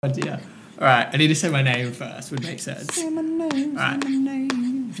Oh dear. Alright, I need to say my name first, would make sense. Say my name, Alright. say my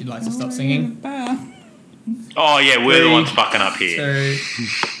name. If you'd like to stop singing. Oh yeah, we're the 3, ones fucking up here.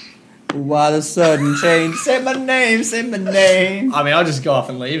 2. Why the sudden change? Say my name, say my name. I mean, I'll just go off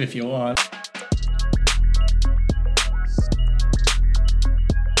and leave if you want.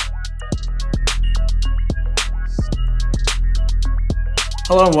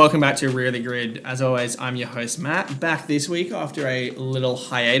 Hello and welcome back to Rear the Grid. As always, I'm your host Matt, back this week after a little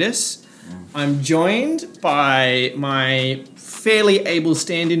hiatus. I'm joined by my fairly able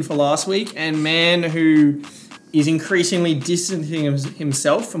stand-in for last week and man who is increasingly distancing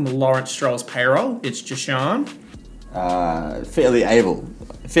himself from Lawrence Stroll's payroll. It's Jashan. Fairly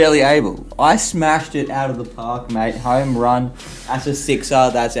able. I smashed it out of the park, mate. Home run. That's a sixer.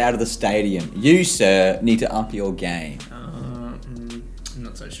 That's out of the stadium. You, sir, need to up your game. I'm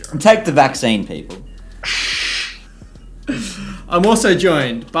not so sure. And take the vaccine, people. I'm also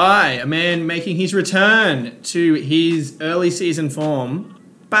joined by a man making his return to his early season form,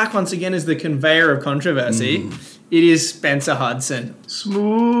 back once again as the conveyor of controversy. It is Spencer Hudson.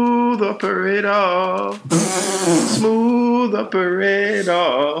 Smooth operator. Smooth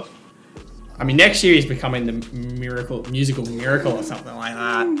operator. I mean, next year he's becoming the musical miracle or something like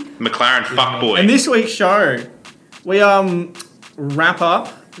that. McLaren fuckboy. And this week's show, we wrap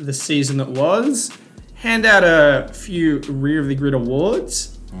up the season that was, hand out a few Rear of the Grid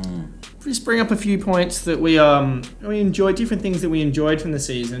awards. Just bring up a few points that we enjoyed, different things that we enjoyed from the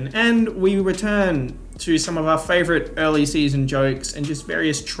season, and we return to some of our favourite early season jokes and just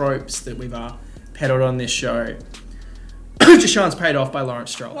various tropes that we've peddled on this show. Jashan's paid off by Lawrence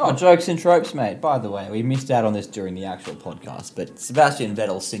Stroll. Oh, jokes and tropes, mate. By the way, we missed out on this during the actual podcast, but Sebastian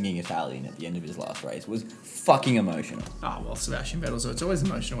Vettel singing Italian at the end of his last race was fucking emotional. Oh, well, Sebastian Vettel, so it's always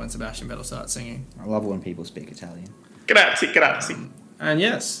emotional when Sebastian Vettel starts singing. I love when people speak Italian. Grazie. And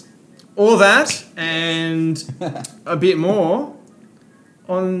yes, all that and a bit more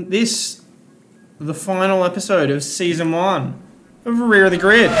on this, the final episode of Season 1 of Rear of the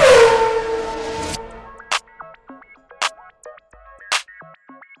Grid.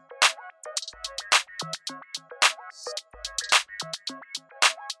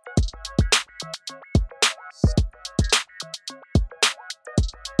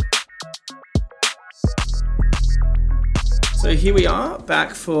 So here we are,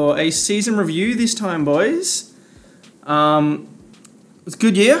 back for a season review this time, boys. It was a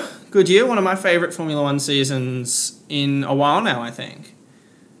good year. One of my favourite Formula One seasons in a while now, I think.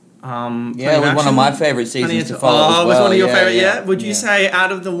 Yeah, it was one of my favourite seasons to follow as well. Oh, it was one of your favourite, yeah? Would Yeah. you say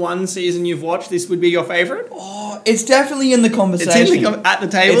out of the one season you've watched, this would be your favourite? Oh, it's definitely in the conversation. It's at the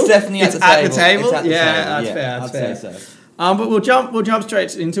table? It's definitely at the table. It's at the table? It's at the Yeah, table. that's Yeah, fair, that's I'd fair. say so. But we'll jump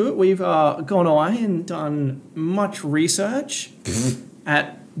straight into it. We've gone away and done much research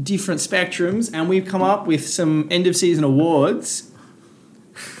at different spectrums, and we've come up with some end of season awards.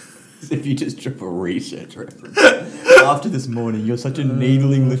 As if you just drop a research reference. After this morning, you're such a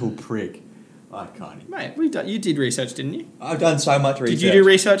needling little prick. I can't. Mate, you did research, didn't you? I've done so much research. Did you do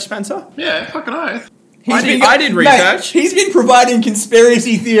research, Spencer? Yeah, fucking oath. I did research. Mate, he's been providing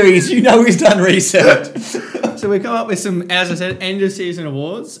conspiracy theories. You know he's done research. So we've come up with some, as I said, end of season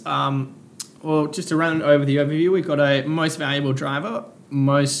awards. Well, just to run over the overview, we've got a most valuable driver,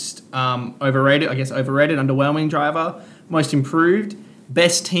 most overrated, underwhelming driver, most improved,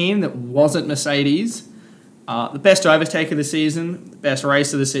 best team that wasn't Mercedes, the best overtake of the season, the best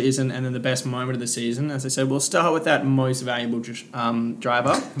race of the season, and then the best moment of the season. As I said, we'll start with that most valuable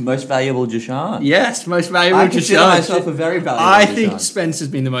driver. Most valuable Jashan. Yes, most valuable I consider Jashan. myself a very valuable I Jashan. think Spencer's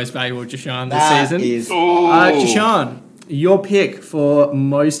been the most valuable Jashan this That season. is... Jashan, your pick for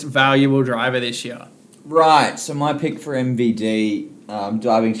most valuable driver this year. Right, so my pick for MVD,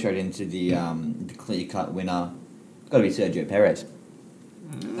 diving straight into the clear-cut winner, got to be Sergio Perez.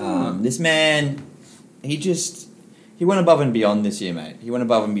 This man, he went above and beyond this year, mate. He went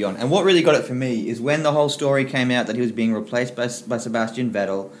above and beyond. And what really got it for me is when the whole story came out that he was being replaced by Sebastian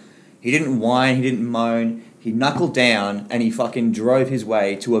Vettel, he didn't whine, he didn't moan, he knuckled down and he fucking drove his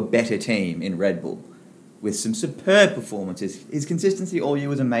way to a better team in Red Bull with some superb performances. His consistency all year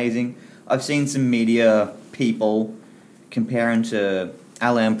was amazing. I've seen some media people compare him to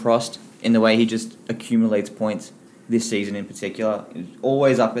Alain Prost in the way he just accumulates points this season in particular. He's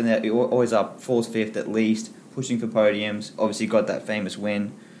always up in there, always up, fourth, fifth at least, pushing for podiums. Obviously got that famous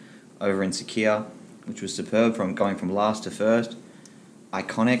win over in Sakhir, which was superb, from going from last to first.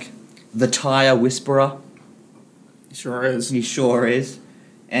 Iconic. The tyre whisperer. He sure is. He sure is.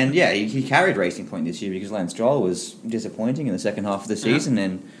 And yeah, he carried Racing Point this year because Lance Stroll was disappointing in the second half of the season,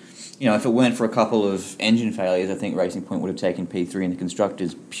 and if it weren't for a couple of engine failures, I think Racing Point would have taken P3 in the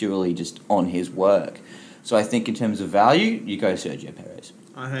constructors purely just on his work. So I think in terms of value, you go Sergio Perez.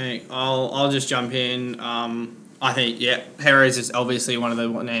 I think I'll just jump in. I think Perez is obviously one of the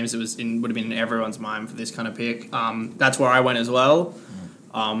names that would have been in everyone's mind for this kind of pick. That's where I went as well.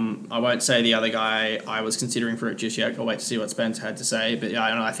 I won't say the other guy I was considering for it just yet. I'll wait to see what Spence had to say. But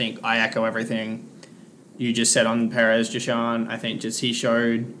I think I echo everything you just said on Perez, Jashan. I think just he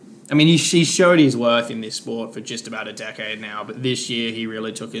showed his worth in this sport for just about a decade now. But this year he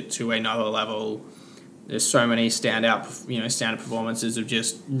really took it to another level. There's so many standard performances of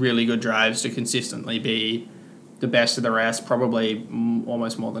just really good drives to consistently be the best of the rest. Probably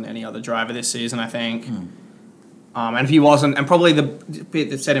almost more than any other driver this season, I think. And if he wasn't, and probably the bit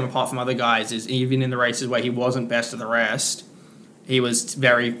that set him apart from other guys is even in the races where he wasn't best of the rest, he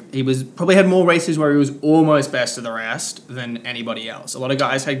probably had more races where he was almost best of the rest than anybody else. A lot of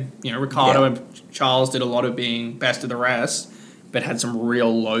guys had, Ricardo and Charles did a lot of being best of the rest, but had some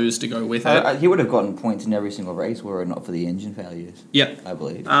real lows to go with it. He would have gotten points in every single race were it not for the engine failures. Yep. I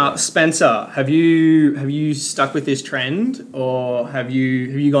believe. Spencer, have you stuck with this trend, or have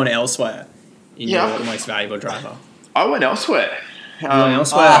you gone elsewhere in your most valuable driver? I went elsewhere.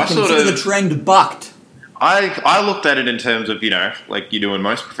 I consider the trend bucked. I looked at it in terms of, like you do in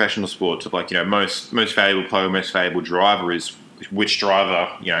most professional sports, of like, most valuable player, most valuable driver is which driver,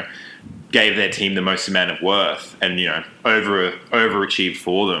 gave their team the most amount of worth and, overachieved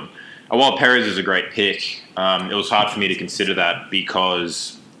for them. And while Perez is a great pick, it was hard for me to consider that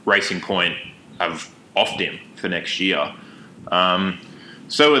because Racing Point have offed him for next year.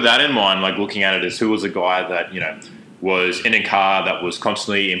 So with that in mind, like looking at it as who was a guy that, was in a car that was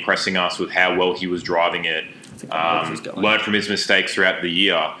constantly impressing us with how well he was driving it, learned from his mistakes throughout the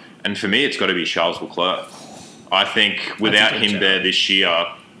year. And for me, it's got to be Charles Leclerc. I think without him there this year,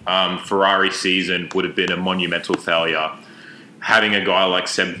 Ferrari's season would have been a monumental failure. Having a guy like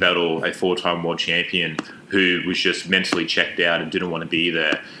Seb Vettel, a four-time world champion, who was just mentally checked out and didn't want to be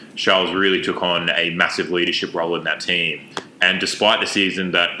there, Charles really took on a massive leadership role in that team. And despite the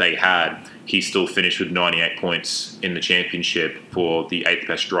season that they had, he still finished with 98 points in the championship for the 8th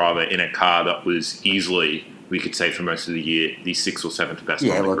best driver in a car that was easily, we could say for most of the year, the 6th or 7th best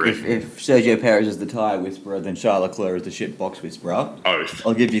on the grid. If Sergio Perez is the tyre whisperer, then Charles Leclerc is the shit box whisperer. Oath.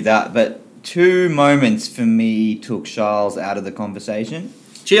 I'll give you that. But 2 moments for me took Charles out of the conversation.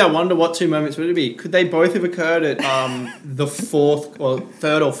 Gee, I wonder what 2 moments would it be. Could they both have occurred at the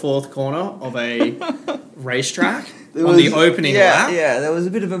third or fourth corner of a racetrack? The opening lap? Yeah, there was a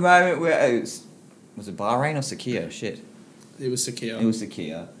bit of a moment where was it Bahrain or Sakhir? Shit. It was Sakhir. It was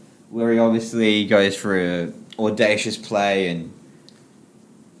Sakhir. Where he obviously goes for an audacious play and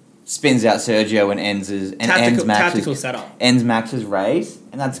spins out Sergio and ends Max's race,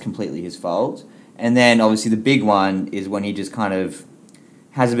 and that's completely his fault. And then obviously the big one is when he just kind of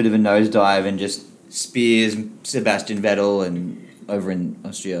has a bit of a nosedive and just spears Sebastian Vettel and over in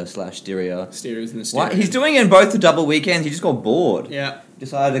Austria/Styria. Styria's in the Styria. He's doing it in both the double weekends. He just got bored. Yeah.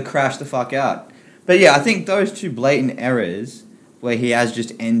 Decided to crash the fuck out. But yeah, I think those 2 blatant errors where he has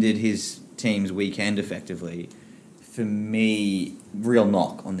just ended his team's weekend effectively, for me, real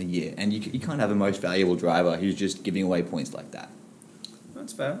knock on the year. And you can't have a most valuable driver who's just giving away points like that.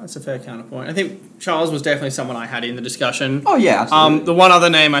 That's fair. That's a fair counterpoint. I think Charles was definitely someone I had in the discussion. Oh, yeah, absolutely. The one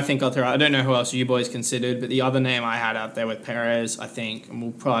other name I think I'll throw out, I don't know who else you boys considered, but the other name I had out there with Perez, I think, and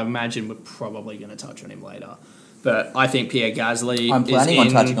we're probably going to touch on him later, but I think Pierre Gasly I'm planning on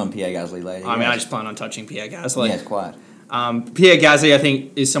touching on Pierre Gasly later. I just plan on touching Pierre Gasly. Yes, quite. Pierre Gasly, I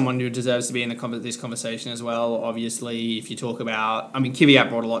think, is someone who deserves to be in this conversation as well. Obviously, if you talk about... Kvyat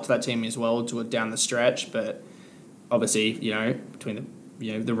brought a lot to that team as well down the stretch, but obviously, between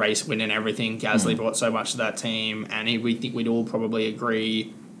the race win and everything, Gasly brought so much to that team, and we think we'd all probably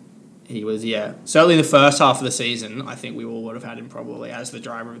agree he was, certainly the first half of the season, I think we all would have had him probably as the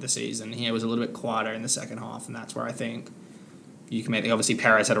driver of the season. He was a little bit quieter in the second half, and that's where I think you can make obviously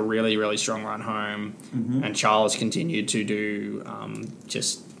Perez had a really, really strong run home, and Charles continued to do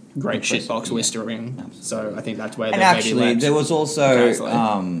just great shitbox whistling. So I think that's where and actually there was also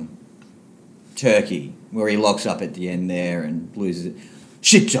Turkey, where he locks up at the end there and loses it.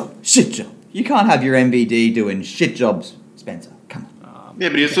 Shit job. You can't have your MVD doing shit jobs, Spencer. Come on. Yeah,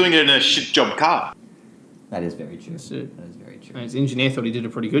 but he was doing it in a shit job car. That is very true. That is very true. His engineer thought he did a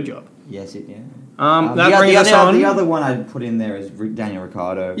pretty good job. Yes, it. Yeah. That brings us on. The other one I'd put in there is Daniel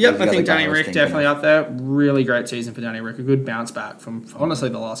Ricciardo. Yep, I think Danny Rick definitely up there. Really great season for Danny Rick. A good bounce back from honestly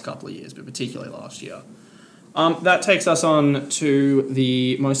the last couple of years, but particularly last year. That takes us on to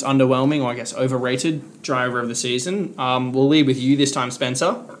the most underwhelming, or I guess overrated, driver of the season. We'll lead with you this time,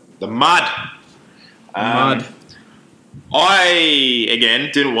 Spencer. The mud. Mud. I again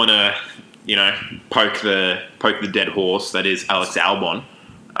didn't want to, poke the dead horse that is Alex Albon,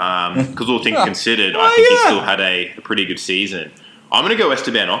 because all things considered, I think he still had a pretty good season. I'm going to go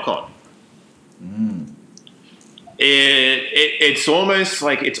Esteban Ocon. It's almost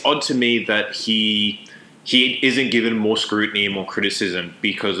like it's odd to me that he isn't given more scrutiny and more criticism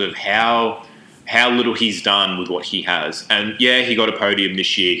because of how little he's done with what he has. And yeah, he got a podium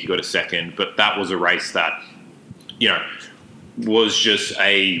this year, he got a second, but that was a race that, was just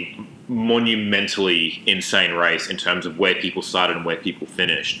a monumentally insane race in terms of where people started and where people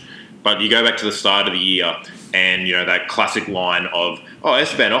finished. But you go back to the start of the year and, that classic line of,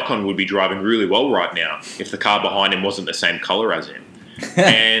 Esteban Ocon would be driving really well right now if the car behind him wasn't the same colour as him.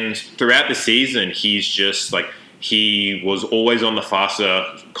 And throughout the season, he's just like, he was always on the faster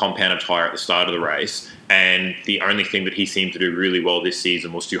compounded tyre at the start of the race. And the only thing that he seemed to do really well this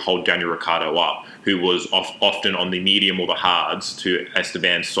season was to hold Daniel Ricciardo up, who was often on the medium or the hards to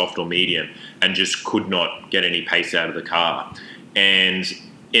Esteban's soft or medium, and just could not get any pace out of the car. And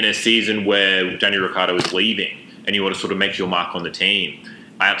in a season where Daniel Ricciardo was leaving and you want to sort of make your mark on the team,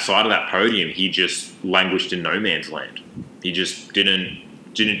 outside of that podium, he just languished in no man's land. He just didn't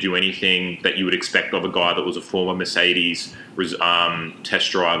do anything that you would expect of a guy that was a former Mercedes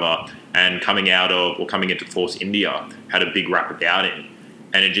test driver and coming into Force India had a big rap about him.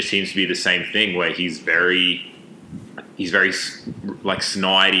 And it just seems to be the same thing where he's very like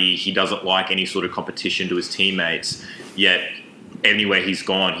snidey. He doesn't like any sort of competition to his teammates, yet anywhere he's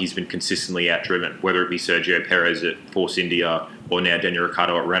gone, he's been consistently outdriven, whether it be Sergio Perez at Force India or now Daniel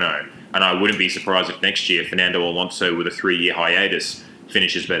Ricciardo at Renault. And I wouldn't be surprised if next year Fernando Alonso, with a 3-year hiatus,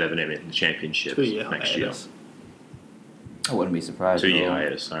 finishes better than him in the championship next year. I wouldn't be surprised. 2-year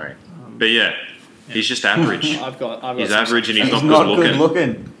hiatus, sorry. But yeah, he's just average. He's average and he's not good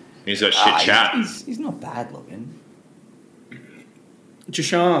looking. He's got shit chat. He's not bad looking.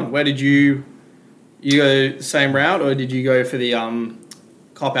 Jashan, where did you go the same route, or did you go for the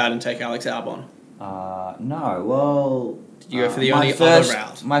cop out and take Alex Albon? No. Well, did you go for the other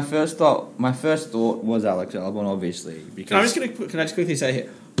route? My first thought was Alex Albon, obviously. Because can I just quickly say here?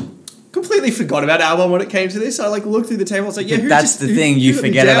 Completely forgot about Albon when it came to this. I looked through the table. I was like, yeah, that's the thing. You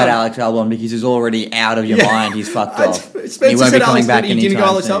forget about Alex Albon because he's already out of your mind. He's fucked off. Spencer he won't said be coming Alex, back he didn't go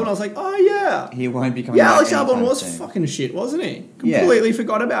Alex Albon. I was like, oh yeah. He won't be coming back. Yeah, Alex Albon was soon. fucking shit, wasn't he? Completely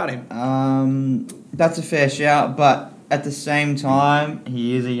forgot about him. That's a fair shout, but at the same time,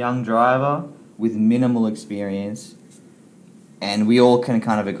 he is a young driver with minimal experience, and we all can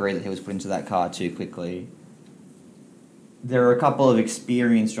kind of agree that he was put into that car too quickly. There are a couple of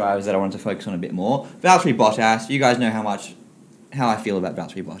experienced drivers that I wanted to focus on a bit more. Valtteri Bottas, you guys know how I feel about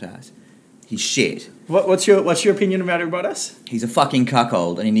Valtteri Bottas. He's shit. What's your opinion about Bottas? He's a fucking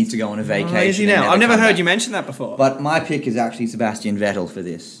cuckold and he needs to go on a vacation. Is he now? I've never heard you mention that before. But my pick is actually Sebastian Vettel for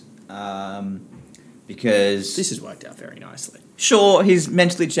this. Because this has worked out very nicely. Sure, he's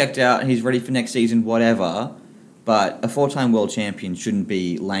mentally checked out and he's ready for next season, whatever. But a 4-time world champion shouldn't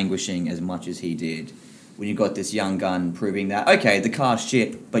be languishing as much as he did. When you got this young gun proving that, okay, the car's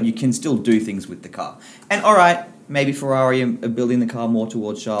shit, but you can still do things with the car. And alright, maybe Ferrari are building the car more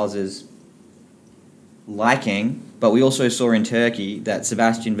towards Charles's liking, but we also saw in Turkey that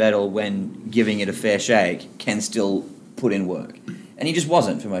Sebastian Vettel, when giving it a fair shake, can still put in work. And he just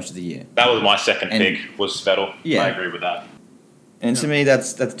wasn't for most of the year. That was my second pick, was Vettel. Yeah. I agree with that. And to me,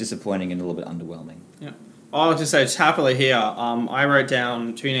 that's disappointing and a little bit underwhelming. Yeah. I'll just say, just happily here, I wrote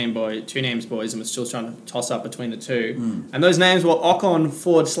down two names, boys, and was still trying to toss up between the two. And those names were Ocon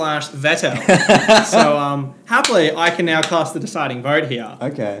 /Vettel. So, happily, I can now cast the deciding vote here.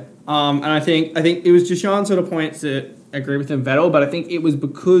 Okay. And I think it was Jashan sort of points to agree with him, Vettel, but I think it was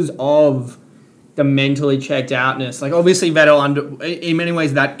because of the mentally checked outness. Like, obviously, Vettel, in many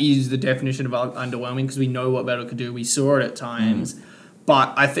ways, that is the definition of underwhelming because we know what Vettel could do. We saw it at times.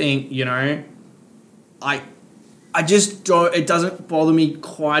 But I think, I just don't, it doesn't bother me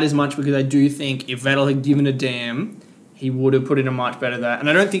quite as much because I do think if Vettel had given a damn, he would have put in a much better that. And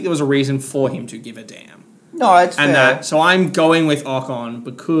I don't think there was a reason for him to give a damn. No, it's fair. So I'm going with Ocon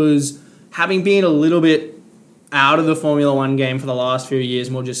because having been a little bit out of the Formula One game for the last few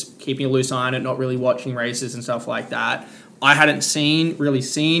years, more just keeping a loose eye on it, not really watching races and stuff like that, I hadn't really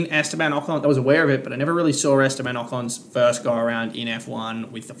seen Esteban Ocon. I was aware of it, but I never really saw Esteban Ocon's first go around in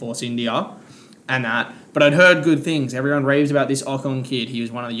F1 with the Force India and that. But I'd heard good things. Everyone raves about this Ocon kid. He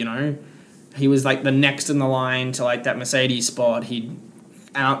was one of the, he was like the next in the line to like that Mercedes spot. He'd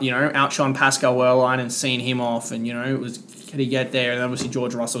outshone Pascal Wehrlein and seen him off, and it was, could he get there? And obviously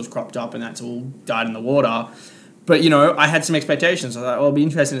George Russell's cropped up, and that's all died in the water. But, I had some expectations. I thought, it'll be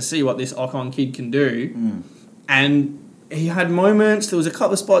interesting to see what this Ocon kid can do. And he had moments. There was a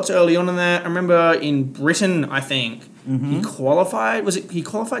couple of spots early on in that. I remember in Britain, I think, he qualified. He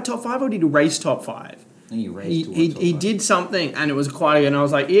qualified top 5 or did he race top 5? He did something, and it was quite. And I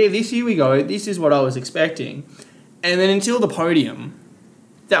was like, yeah, here we go. This is what I was expecting. And then until the podium,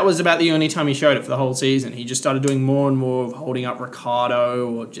 that was about the only time he showed it for the whole season. He just started doing more and more of holding up Ricardo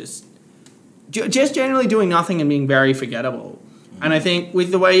or just generally doing nothing and being very forgettable. And I think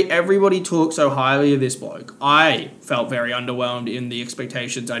with the way everybody talks so highly of this bloke, I felt very underwhelmed in the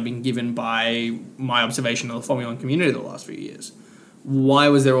expectations I'd been given by my observation of the Formula 1 community the last few years. Why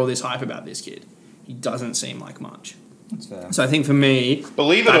was there all this hype about this kid? He doesn't seem like much. That's fair. So I think for me,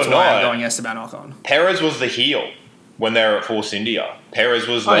 believe it that's or why I'm not, going Esteban Ocon. Perez was the heel when they were at Force India. Perez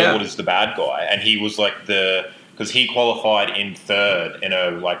was labelled as the bad guy, and he was like because he qualified in 3rd in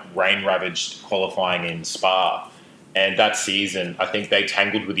a rain-ravaged qualifying in Spa. And that season, I think they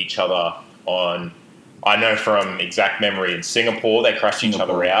tangled with each other on, I know from exact memory, in Singapore, they crashed each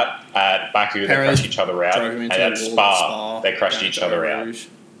other out. At Baku, they crashed each other out. And at Spa, they crashed each other out.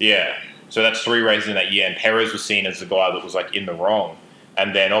 Yeah. So that's 3 races in that year. And Perez was seen as the guy that was in the wrong.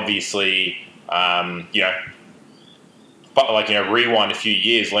 And then obviously, rewind a few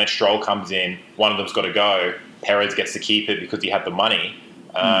years, Lance Stroll comes in, one of them's got to go. Perez gets to keep it because he had the money.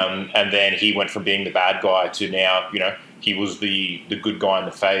 And then he went from being the bad guy to now, he was the good guy in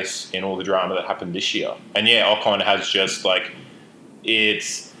the face in all the drama that happened this year. And Ocon has just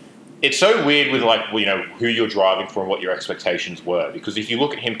it's so weird with who you're driving for and what your expectations were. Because if you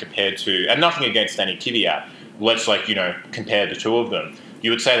look at him compared to, and nothing against Danny Kvyat, let's compare the two of them. You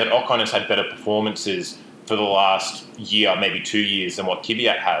would say that Ocon has had better performances for the last year, maybe 2 years, than what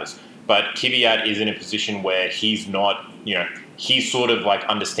Kvyat has. But Kvyat is in a position where he's not, he's sort of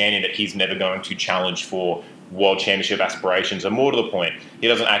understanding that he's never going to challenge for world championship aspirations. And more to the point, he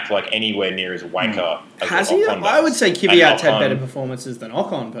doesn't act anywhere near as a wanker as Has he? Ocon does. I would say Kvyat's had better performances than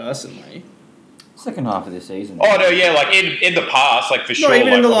Ocon, personally. Second half of this season. Oh, no, yeah, in the past, for sure. Not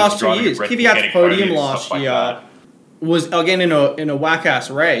even in the last 2 driving years. with Red Bull, Kvyat's getting podium podiums, last stuff like year that. was, again, in a whack-ass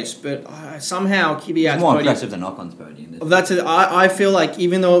race, but somehow Kvyat's more podium... impressive than Ocon's podium. I feel like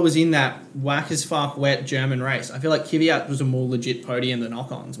even though it was in that whack-as-fuck wet German race, I feel like Kvyat was a more legit podium than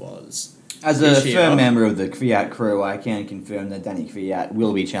Ocon's was. As a firm member of the Kvyat crew, I can confirm that Danny Kvyat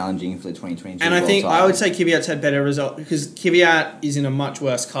will be challenging for the 2022 And I World think title. I would say Kvyat's had better results because Kvyat is in a much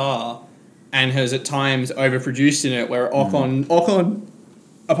worse car and has at times overproduced in it, where Ocon,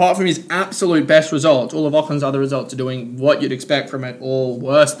 apart from his absolute best results, all of Ocon's other results are doing what you'd expect from it, all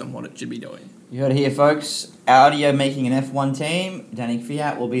worse than what it should be doing. You heard it here, folks. Audi are making an F1 team. Danny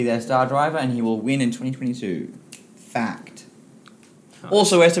Kvyat will be their star driver, and he will win in 2022. Fact.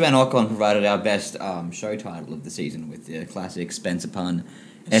 Also, Esteban Ocon provided our best show title of the season with the classic Spencer pun,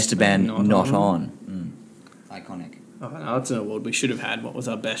 Esteban Not On. Iconic. Oh, no, that's an award we should have had. What was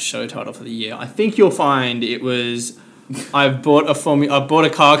our best show title for the year? I think you'll find it was I bought a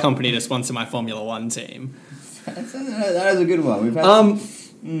car company to sponsor my Formula 1 team. That is a good one. We've had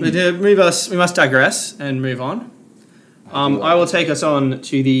But we must digress and move on. I will take us on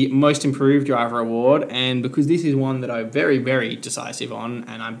to the Most Improved Driver Award, and because this is one that I'm very, very decisive on,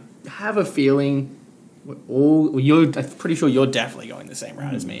 and I have a feeling I'm pretty sure you're definitely going the same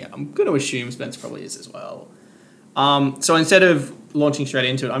route as me. I'm going to assume Spence probably is as well. So instead of launching straight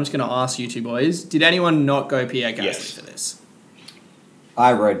into it, I'm just going to ask you two boys, did anyone not go Pierre Gasly for this?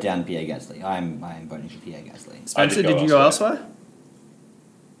 I wrote down Pierre Gasly. I'm voting for Pierre Gasly. Spencer, did you go elsewhere?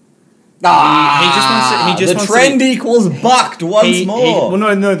 He just wants trend equals bucked once more.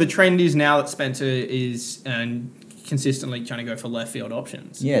 The trend is now that Spencer is consistently trying to go for left field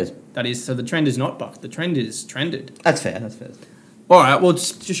options. Yes. That is, so the trend is not bucked. The trend is trended. That's fair. All right, well,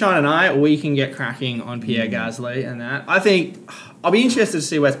 Jashan and I, we can get cracking on Pierre Gasly and that. I think I'll be interested to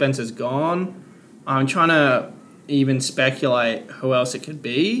see where Spencer's gone. I'm trying to even speculate who else it could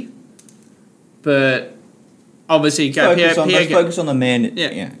be. But obviously, let's focus on the man.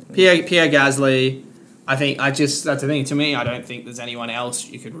 Yeah. Pierre Gasly. I think that's the thing. To me, I don't think there's anyone else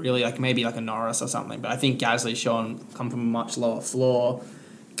you could really maybe a Norris or something. But I think Gasly's come from a much lower floor.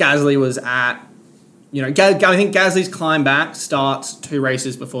 Gasly was at, I think Gasly's climb back starts 2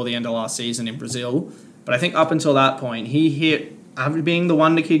 races before the end of last season in Brazil. But I think up until that point, he hit, after being the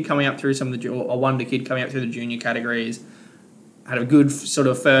wonder kid coming up through the junior categories, had a good sort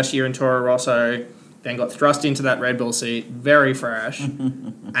of first year in Toro Rosso. Then got thrust into that Red Bull seat, very fresh,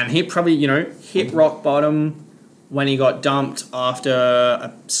 and hit rock bottom when he got dumped after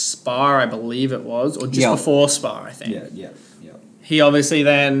a Spa, I believe it was, or just before Spa, I think. Yeah. He obviously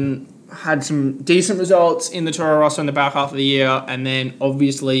then had some decent results in the Toro Rosso in the back half of the year, and then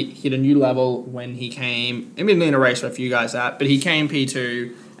obviously hit a new level when he came, admittedly in a race where a few guys at, but he came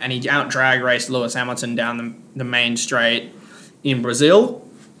P2 and he out-drag raced Lewis Hamilton down the main straight in Brazil.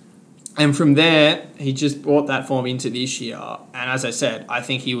 And from there, he just brought that form into this year. And as I said, I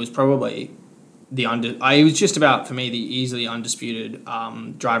think he was probably he was just about, for me, the easily undisputed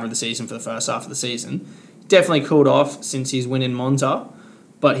driver of the season for the first half of the season. Definitely cooled off since his win in Monza.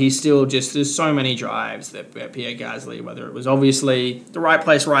 But he's still just, there's so many drives that Pierre Gasly, whether it was obviously the right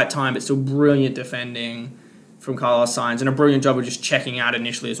place, right time, but still brilliant defending from Carlos Sainz, and a brilliant job of just checking out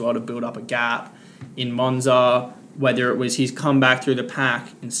initially as well to build up a gap in Monza, whether it was his comeback through the pack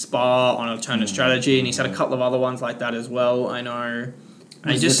in Spa on alternate strategy, and he's had a couple of other ones like that as well, I know.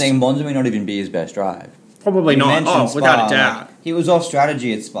 And the thing, Monza may not even be his best drive. Probably not, Spa, without a doubt. Like, he was off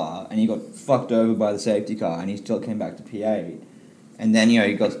strategy at Spa, and he got fucked over by the safety car, and he still came back to P8. And then,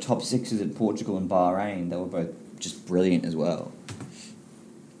 he got top sixes at Portugal and Bahrain. They were both just brilliant as well.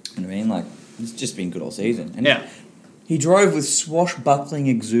 You know what I mean? Like, it's just been good all season. And yeah. He drove with swashbuckling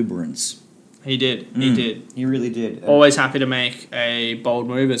exuberance. He did. He did. He really did. Always happy to make a bold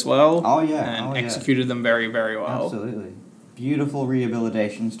move as well. Oh, yeah. And executed them very, very well. Absolutely. Beautiful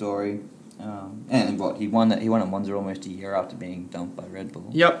rehabilitation story. And what, he won at Monza almost a year after being dumped by Red Bull.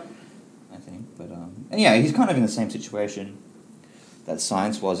 Yep. I think. But, and yeah, he's kind of in the same situation that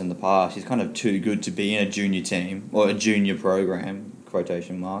Sainz was in the past. He's kind of too good to be in a junior team, or a junior program,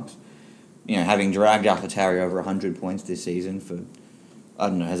 quotation marks. Having dragged AlphaTauri over 100 points this season for, I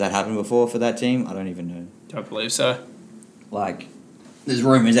don't know, has that happened before for that team? I don't even know. Don't believe so. Like, there's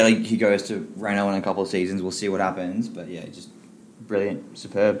rumours that he goes to Renault in a couple of seasons. We'll see what happens. But yeah, just brilliant,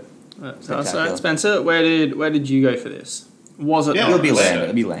 superb. So Spencer, where did you go for this? Was it? Yeah, It'll be Lando.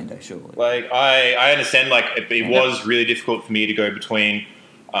 It'll be Lando, surely. Like I understand. Like it was really difficult for me to go between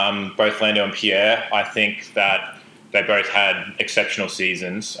both Lando and Pierre. I think that they both had exceptional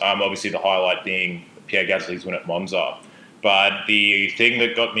seasons. Obviously, the highlight being Pierre Gasly's win at Monza. But the thing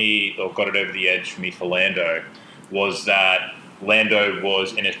that got it over the edge for me for Lando was that Lando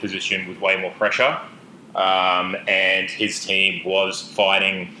was in a position with way more pressure, and his team was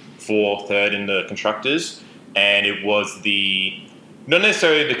fighting for third in the constructors. And it was not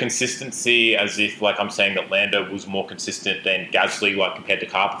necessarily the consistency, as if like I'm saying that Lando was more consistent than Gasly, like compared to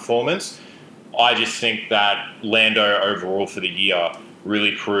car performance. I just think that Lando overall for the year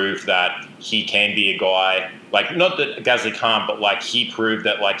really proved that he can be a guy, like not that Gasly can't, but like he proved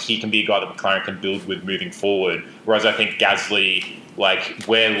that like he can be a guy that McLaren can build with moving forward. Whereas I think Gasly, like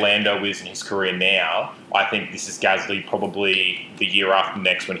where Lando is in his career now, I think this is Gasly probably the year after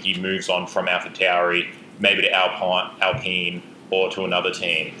next when he moves on from AlphaTauri, maybe to Alpine or to another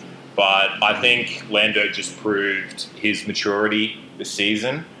team. But I think Lando just proved his maturity this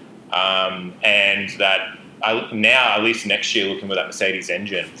season, and that now, at least next year, looking with that Mercedes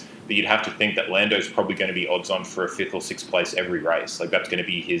engine, that you'd have to think that Lando's probably going to be odds on for a 5th or 6th place every race. Like that's going to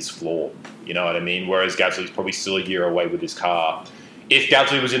be his floor, you know what I mean? Whereas Gasly's probably still a year away with his car. If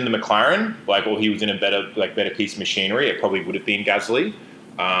Gasly was in the McLaren, or he was in a better piece of machinery, it probably would have been Gasly.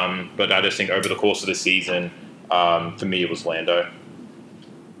 But I just think over the course of the season, for me, it was Lando.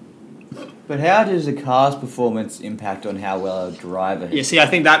 But how does a car's performance impact on how well a driver is? Yeah, see, I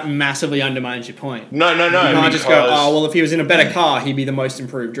think that massively undermines your point. No. You can't just go, oh, well, if he was in a better car, he'd be the most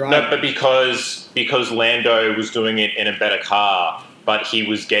improved driver. No, but because Lando was doing it in a better car, but he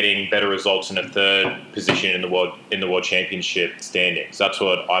was getting better results in a third position in the world championship standings. That's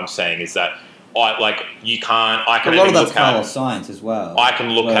what I'm saying. Is that I can. A lot of that's Carlos Sainz as well. I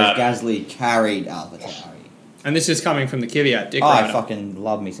can look at Gasly carried AlphaTauri. And this is coming from the Kvyat, Dick. I fucking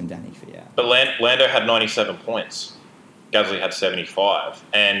love me some Danny Kvyat. But Lando had 97 points. Gasly had 75.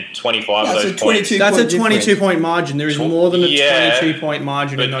 And 25 of those points. That's a 22-point margin. There is more than a 22-point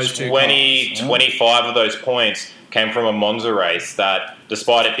margin in those two cars. 25 of those points came from a Monza race that,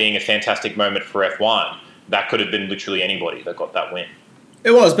 despite it being a fantastic moment for F1, that could have been literally anybody that got that win.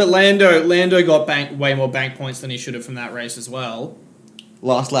 It was, but Lando got way more bank points than he should have from that race as well.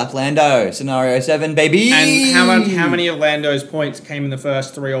 Last lap Lando, scenario 7, baby! And how many of Lando's points came in the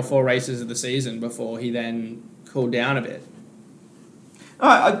first 3 or 4 races of the season before he then cooled down a bit?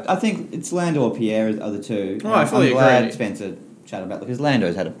 I think it's Lando or Pierre are the two. I fully agree. I'm glad Spencer chatted about it because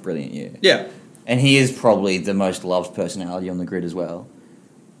Lando's had a brilliant year. Yeah. And he is probably the most loved personality on the grid as well.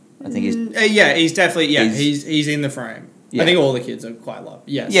 I think he's... he's definitely... Yeah, he's in the frame. Yeah. I think all the kids are quite loved.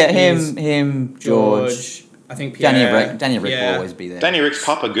 Yes. Yeah, him, George... I think Pierre... Danny Rick will always be there. Danny Rick's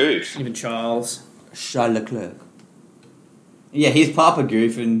Papa Goof. Even Charles. Charles Leclerc. Yeah, he's Papa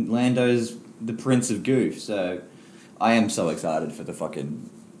Goof and Lando's the Prince of Goof, so I am so excited for the fucking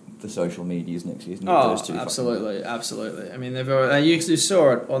the social medias next season. Oh, those two absolutely. I mean, you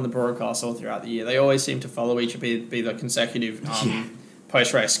saw it on the broadcast all throughout the year. They always seem to follow each other, be the consecutive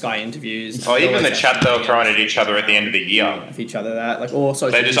post-race Sky interviews. Oh, even the chat they were throwing at each other at the end of the year. Of each other, that like all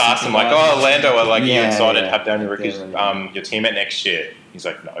social. They just asked him like, "Oh, Lando, are like you excited to have Daniel Ricciardo your teammate next year?" He's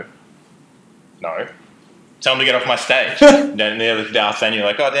like, "No. Tell him to get off my stage." Then the other day asked Daniel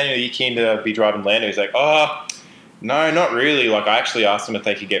like, "Oh, Daniel, are you keen to be driving Lando?" He's like, "Oh, no, not really. Like, I actually asked them if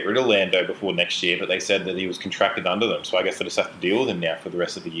they could get rid of Lando before next year, but they said that he was contracted under them, so I guess I just have to deal with him now for the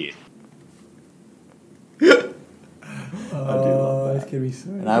rest of the year." I do love that.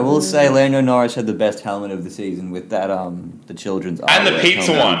 And I will say Lando Norris had the best helmet of the season with that the children's and the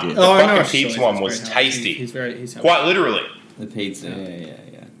pizza one. helmet he did. The fucking pizza one was tasty. He's quite literally. The pizza, yeah.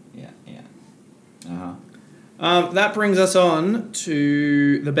 That brings us on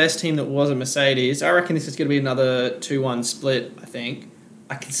to the best team that was a Mercedes. I reckon this is going to be another 2-1 split, I think.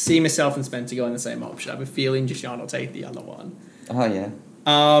 I can see myself and Spencer going the same option. I have a feeling Jashan will take the other one. Oh, yeah.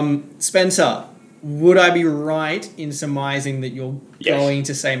 Spencer, would I be right in surmising that you're going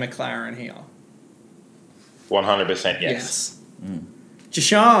to say McLaren here? 100% yes.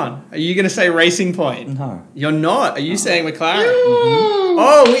 Jashan, are you going to say Racing Point? No. You're not. Are you saying McLaren?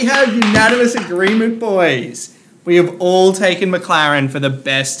 Oh, we have unanimous agreement, boys. We have all taken McLaren for the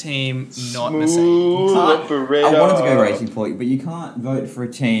best team, not Mercedes. I wanted to go Racing Point, but you can't vote for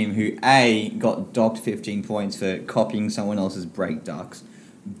a team who A, got docked 15 points for copying someone else's brake ducts,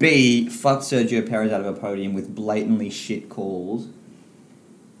 B, fucked Sergio Perez out of a podium with blatantly shit calls,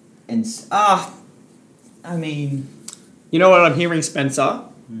 and I mean... You know what I'm hearing, Spencer?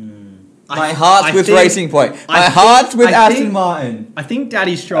 My heart's with Racing Point. My heart's with Aston Martin. I think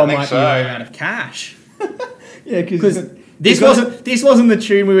Daddy Stroll might be running out of cash. Yeah, because this wasn't the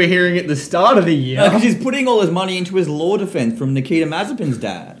tune we were hearing at the start of the year. Because he's putting all his money into his law defense from Nikita Mazepin's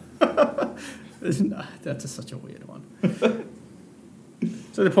dad. That's such a weird one.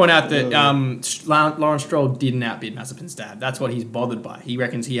 So to point out that Lawrence Stroll didn't outbid Mazepin's dad. That's what he's bothered by. He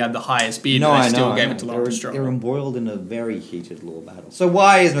reckons he had the highest bid, and they still gave it to Lawrence Stroll. They're embroiled in a very heated law battle. So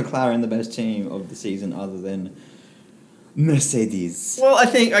why is McLaren the best team of the season other than Mercedes? Well, I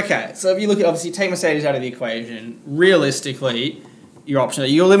think, okay, so if you look at, obviously, take Mercedes out of the equation, realistically, your option,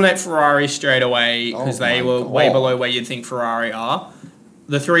 you eliminate Ferrari straight away because they were way below where you'd think Ferrari are.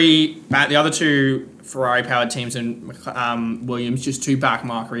 The other two Ferrari-powered teams and Williams, just two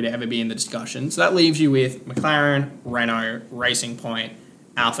backmarkery to ever be in the discussion. So that leaves you with McLaren, Renault, Racing Point,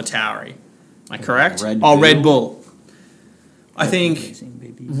 AlphaTauri. Am I correct? Red Bull. I think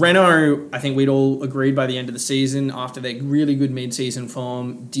Renault, I think we'd all agreed by the end of the season, after their really good mid-season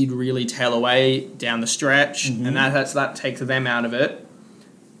form, did really tail away down the stretch, and that takes them out of it.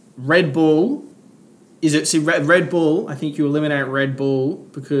 Red Bull, Red Bull, I think you eliminate Red Bull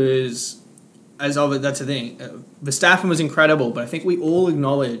because... that's the thing. Verstappen was incredible, but I think we all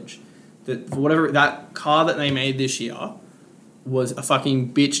acknowledge that that car that they made this year was a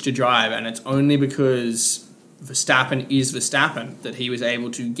fucking bitch to drive, and it's only because Verstappen is Verstappen that he was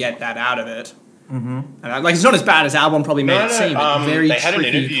able to get that out of it. And it's not as bad as Albon probably made it seem. But very they had an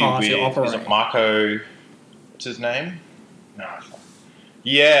tricky interview car with to operate. is it Marco? What's his name? No.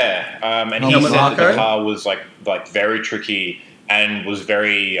 Yeah, and he said that the car was like very tricky and was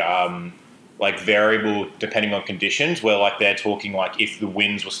very. Variable depending on conditions, where they're talking if the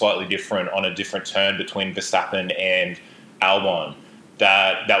winds were slightly different on a different turn between Verstappen and Albon,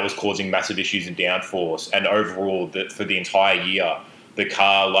 that was causing massive issues in downforce. And overall, for the entire year, the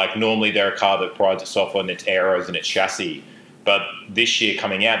car, normally they're a car that prides itself on its aeros and its chassis, but this year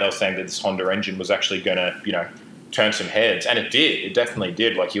coming out, they were saying that this Honda engine was actually going to, turn some heads, and it did. It definitely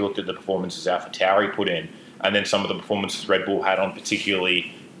did. You looked at the performances AlphaTauri put in, and then some of the performances Red Bull had on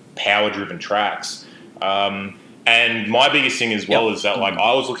particularly power-driven tracks. And my biggest thing as well is that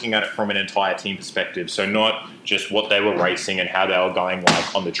I was looking at it from an entire team perspective, so not just what they were racing and how they were going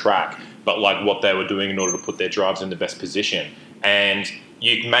on the track, but what they were doing in order to put their drives in the best position. And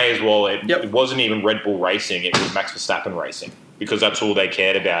you may as well, it wasn't even Red Bull racing, it was Max Verstappen racing, because that's all they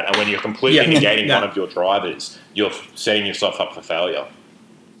cared about. And when you're completely negating one of your drivers, you're setting yourself up for failure.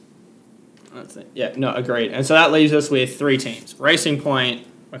 Yeah, no, agreed. And so that leaves us with three teams. Racing Point,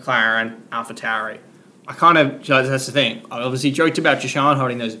 McLaren, AlphaTauri. That's the thing. I obviously joked about Jashan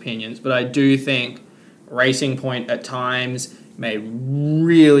holding those opinions, but I do think Racing Point at times made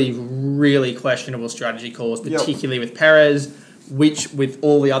really, really questionable strategy calls, particularly with Perez, which with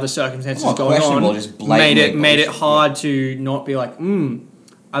all the other circumstances going on, made it hard to not be like,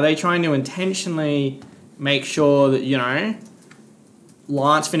 are they trying to intentionally make sure that,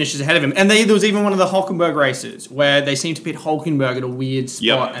 Lance finishes ahead of him. And there was even one of the Hulkenberg races where they seemed to pit Hulkenberg at a weird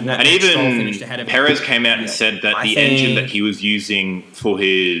spot, and that even Stroll finished ahead of him. Perez came out and said that the engine that he was using for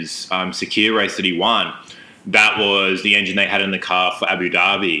his Sakir race that he won, that was the engine they had in the car for Abu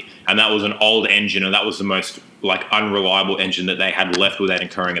Dhabi, and that was an old engine, and that was the most unreliable engine that they had left without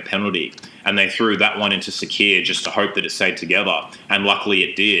incurring a penalty. And they threw that one into Sakir just to hope that it stayed together, and luckily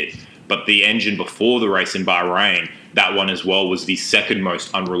it did. But the engine before the race in Bahrain, that one as well was the second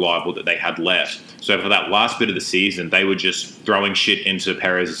most unreliable that they had left. So for that last bit of the season, they were just throwing shit into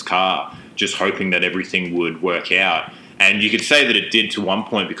Perez's car, just hoping that everything would work out. And you could say that it did to one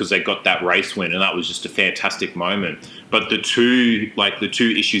point because they got that race win, and that was just a fantastic moment. But the two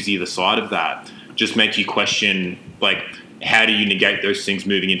issues either side of that just make you question, how do you negate those things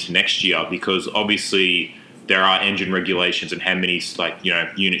moving into next year? Because obviously there are engine regulations and how many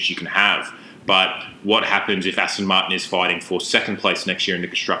units you can have. But what happens if Aston Martin is fighting for second place next year in the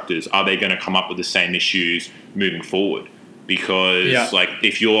constructors? Are they going to come up with the same issues moving forward? Because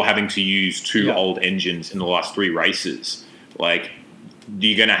if you're having to use two old engines in the last 3 races,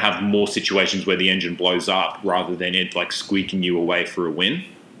 you're going to have more situations where the engine blows up rather than it squeaking you away for a win.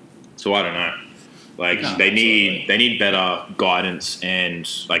 So I don't know. They need better guidance, and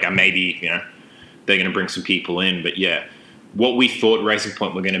maybe they're going to bring some people in. But yeah, what we thought Racing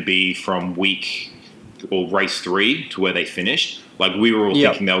Point were going to be from race 3 to where they finished, we were all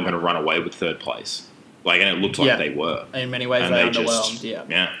thinking they were going to run away with third place. And it looked like they were. In many ways, and they underwhelmed.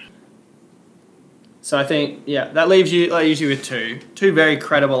 Yeah. So I think, that leaves you with two very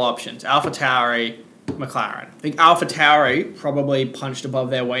credible options: AlphaTauri, McLaren. I think AlphaTauri probably punched above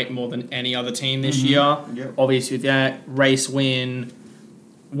their weight more than any other team this year. Yep. Obviously, with that race win,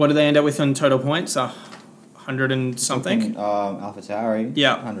 what do they end up with in total points? 100 and something. AlphaTauri.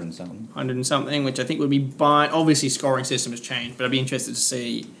 Yeah. 100 and something. 100 and something, which I think would be obviously scoring system has changed, but I'd be interested to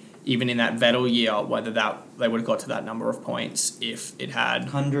see, even in that Vettel year, whether they would have got to that number of points if it had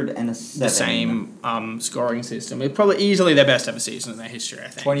 107. the same scoring system. It's probably easily their best ever season in their history, I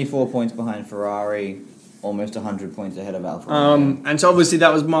think. 24 points behind Ferrari, almost 100 points ahead of Alfa. And so obviously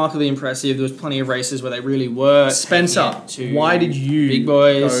that was markedly impressive. There was plenty of races where they really were. Spencer, why did you big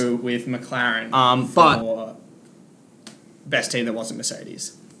boys go with McLaren? But best team that wasn't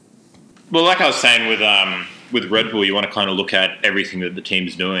Mercedes. Well, like I was saying with Red Bull, you want to kind of look at everything that the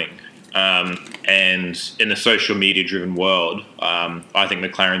team's doing. And in the social media-driven world, I think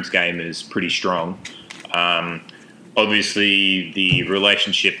McLaren's game is pretty strong. Obviously, the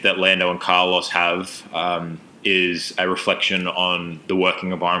relationship that Lando and Carlos have is a reflection on the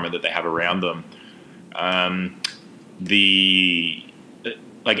working environment that they have around them.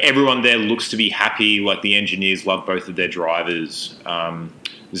 Everyone there looks to be happy. The engineers love both of their drivers.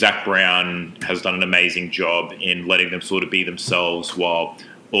 Zach Brown has done an amazing job in letting them sort of be themselves while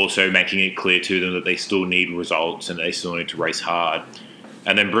also making it clear to them that they still need results and they still need to race hard.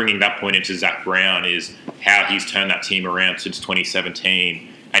 And then bringing that point into Zach Brown is how he's turned that team around since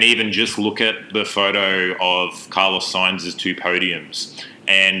 2017. And even just look at the photo of Carlos Sainz's 2 podiums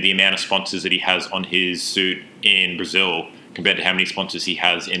and the amount of sponsors that he has on his suit in Brazil compared to how many sponsors he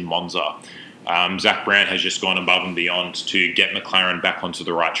has in Monza. Zach Brown has just gone above and beyond to get McLaren back onto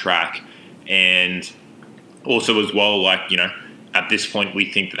the right track. And also as well, at this point,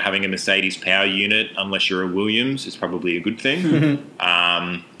 we think that having a Mercedes power unit, unless you're a Williams, is probably a good thing.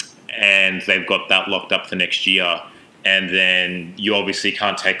 And they've got that locked up for next year. And then you obviously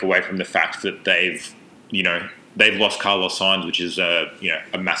can't take away from the fact that they've lost Carlos Sainz, which is a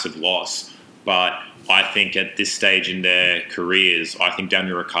massive loss. But I think at this stage in their careers, I think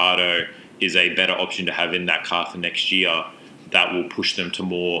Daniel Ricciardo is a better option to have in that car for next year that will push them to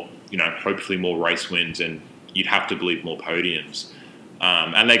more, hopefully more race wins, and you'd have to believe more podiums.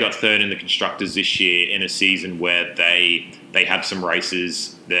 And they got third in the Constructors this year in a season where they had some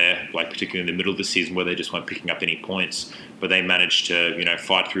races there, particularly in the middle of the season, where they just weren't picking up any points. But they managed to,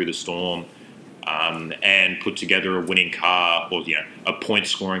 fight through the storm and put together a winning car, or a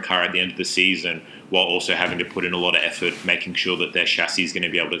point-scoring car at the end of the season, while also having to put in a lot of effort, making sure that their chassis is going to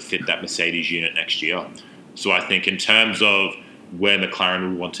be able to fit that Mercedes unit next year. So I think in terms of where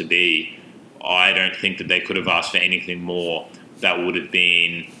McLaren would want to be, I don't think that they could have asked for anything more that would have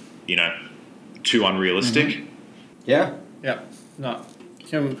been, too unrealistic. Mm-hmm. Yeah. Yeah. No.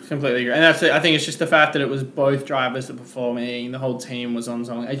 Completely agree. And I think it's just the fact that it was both drivers that were performing, the whole team was on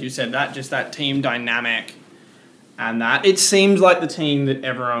song. As you said, that team dynamic, and that it seems like the team that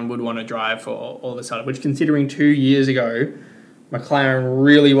everyone would want to drive for all of a sudden, which, considering 2 years ago, McLaren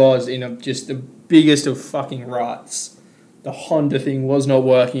really was in just the biggest of fucking ruts. The Honda thing was not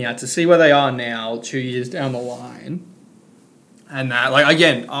working out. To see where they are now, 2 years down the line, And that, like,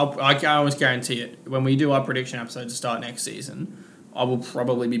 again, I can almost guarantee it. When we do our prediction episode to start next season, I will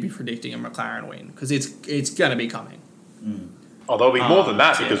probably be predicting a McLaren win because it's going to be coming. Oh, there'll be more than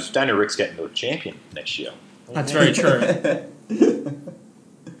that yeah. because Daniel Rick's getting to a champion next year. That's very true.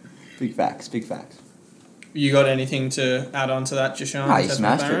 Big facts, big facts. You got anything to add on to that, Jashan? Ah, he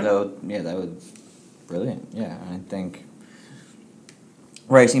smashed it. They were brilliant. Yeah, I think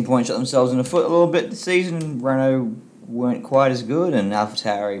Racing Point shot themselves in the foot a little bit this season. Renault weren't quite as good, and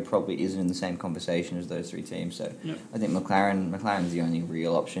AlphaTauri probably isn't in the same conversation as those three teams. So Yep. I think McLaren's the only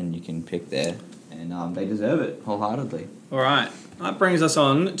real option you can pick there, and they deserve it wholeheartedly. All right. That brings us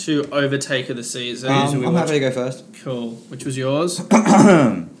on to Overtake of the Season. I'm happy to go first. Cool. Which was yours? For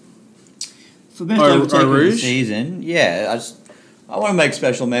best overtake of the Rouge? season, yeah, I want to make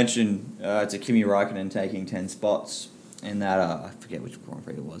special mention to Kimi Räikkönen taking 10 spots in that. I forget which Grand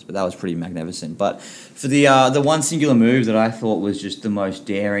Prix it was, but that was pretty magnificent. But for the one singular move that I thought was just the most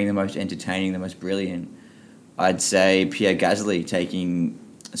daring, the most entertaining, the most brilliant, I'd say Pierre Gasly taking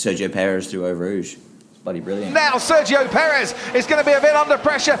Sergio Perez through Eau Rouge. Bloody brilliant. Now Sergio Perez is going to be a bit under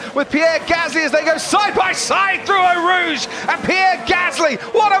pressure with Pierre Gasly as they go side by side through Eau Rouge. And Pierre Gasly,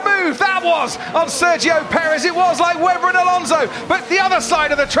 what a move that was on Sergio Perez. It was like Webber and Alonso, but the other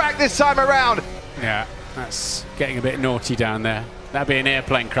side of the track this time around. Yeah, that's getting a bit naughty down there. That'd be an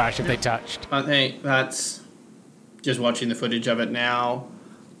airplane crash if they touched. I think that's just watching the footage of it now.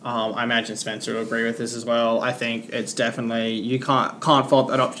 I imagine Spencer will agree with this as well. I think it's definitely you can't fault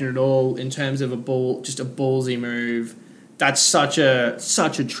that option at all in terms of just a ballsy move. That's such a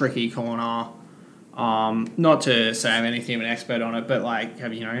tricky corner. Not to say I'm anything of an expert on it, but like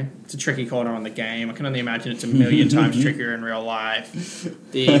it's a tricky corner on the game. I can only imagine it's a million times trickier in real life.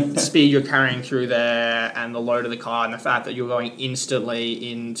 The speed you're carrying through there and the load of the car and the fact that you're going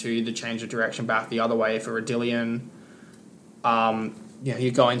instantly into the change of direction back the other way for a Dillian.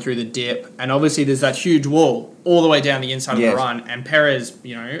 You're going through the dip, and obviously there's that huge wall all the way down the inside of the run, and Perez,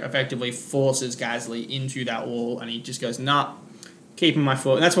 effectively forces Gasly into that wall, and he just goes, nah, keeping my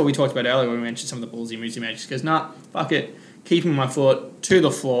foot. And that's what we talked about earlier when we mentioned some of the ballsy moves he made. He just goes, nah, fuck it, keeping my foot to the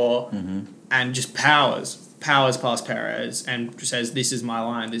floor, and just powers past Perez, and says, this is my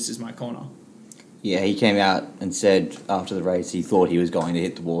line, this is my corner. Yeah, he came out and said after the race he thought he was going to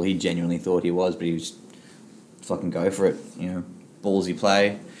hit the wall. He genuinely thought he was, but he was fucking go for it, Ballsy play.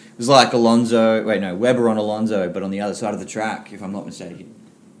 It was like Webber on Alonso, but on the other side of the track, if I'm not mistaken.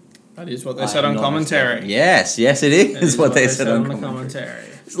 That is what they said on commentary. Yes, it is what they said on the commentary.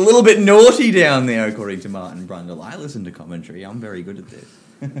 It's a little bit naughty down there, according to Martin Brundle. I listen to commentary. I'm very good at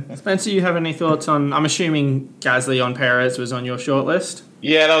this. Spencer, you have any thoughts on... I'm assuming Gasly on Perez was on your shortlist?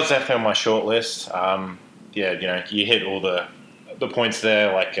 Yeah, that was definitely on my short list. You hit all the points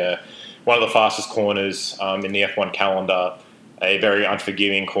there, like one of the fastest corners in the F1 calendar, a very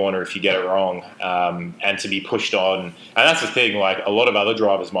unforgiving corner if you get it wrong, and to be pushed on. And that's the thing, like a lot of other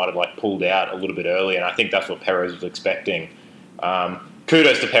drivers might have pulled out a little bit early, and I think that's what Perez was expecting.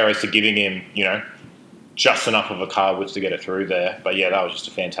 Kudos to Perez for giving him, just enough of a car which to get it through there. But yeah, that was just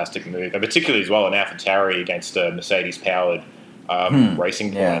a fantastic move, and particularly as well an AlphaTauri against a Mercedes-powered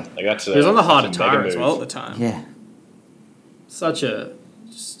racing plant. He was on the harder tire as well at the time. Yeah, such a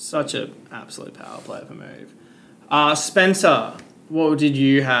absolute power play of a move. Spencer, what did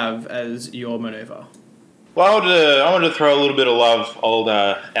you have as your manoeuvre? Well, I wanted to throw a little bit of love old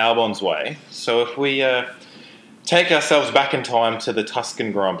Albon's way. So if we take ourselves back in time to the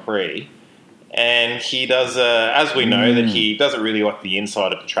Tuscan Grand Prix, and he does, as we know, that he doesn't really like the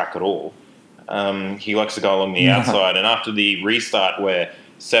inside of the track at all. He likes to go along the outside. And after the restart where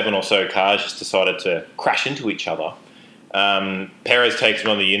 7 or so cars just decided to crash into each other, Perez takes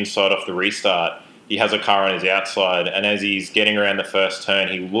him on the inside off the restart. He has a car on his outside, and as he's getting around the first turn,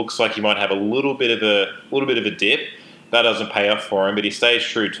 he looks like he might have a little bit of a dip. That doesn't pay off for him, but he stays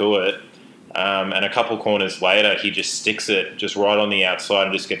true to it. And a couple corners later, he just sticks it just right on the outside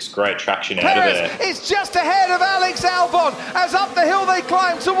and just gets great traction out of there. It's just ahead of Alex Albon as up the hill they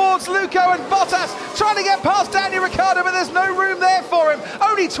climb towards Luco and Bottas, trying to get past Daniel Ricciardo, but there's no room there for him.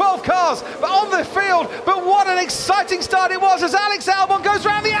 Only 12 cars but on the field, but what an exciting start it was as Alex Albon goes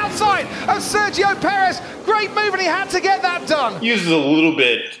round the outside of Sergio Perez. Great move, and he had to get that done. Uses a little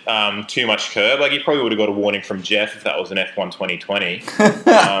bit too much curb. He probably would have got a warning from Jeff if that was an F1 2020.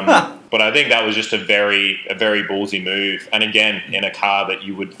 But I think that was just a very ballsy move. And again, in a car that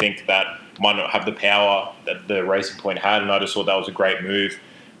you would think that might not have the power that the Racing Point had. And I just thought that was a great move.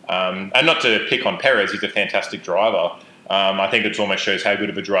 And not to pick on Perez, he's a fantastic driver. I think it almost shows how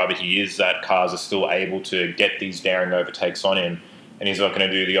good of a driver he is that cars are still able to get these daring overtakes on him. and he's not going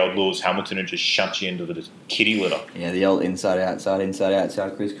to do the old Lewis Hamilton and just shunt you into the kitty litter. Yeah, the old inside,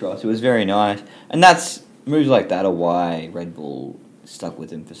 outside, crisscross. It was very nice. And that's moves like that are why Red Bull stuck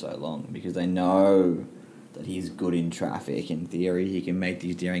with him for so long, because they know that he's good in traffic. In theory, he can make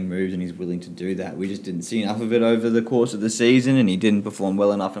these daring moves, and he's willing to do that. We just didn't see enough of it over the course of the season, and he didn't perform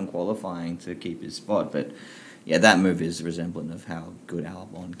well enough in qualifying to keep his spot. But yeah, that move is resemblant of how good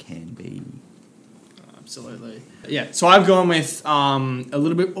Albon can be. Absolutely. Yeah, so I've gone with a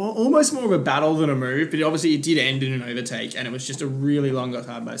little bit, almost more of a battle than a move, but obviously it did end in an overtake, and it was just a really long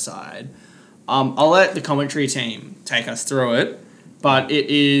side-by-side. I'll let the commentary team take us through it, but it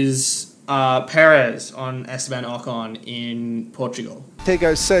is Perez on Esteban Ocon in Portugal. Here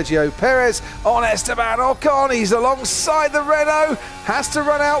goes Sergio Perez on Esteban Ocon. He's alongside the Renault. Has to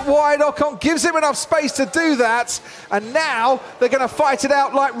run out wide. Ocon gives him enough space to do that. And now they're going to fight it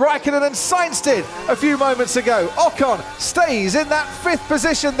out like Raikkonen and Sainz did a few moments ago. Ocon stays in that 5th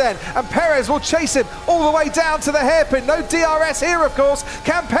position then. And Perez will chase him all the way down to the hairpin. No DRS here, of course.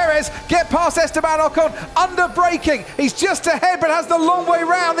 Can Perez get past Esteban Ocon under braking? He's just ahead but has the long way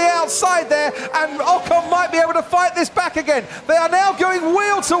round the outside there. And Ocon might be able to fight this back again. They are now going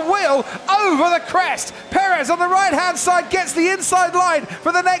wheel to wheel over the crest. Perez on the right hand side gets the inside line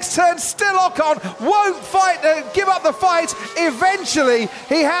for the next turn. Still Ocon won't give up the fight. Eventually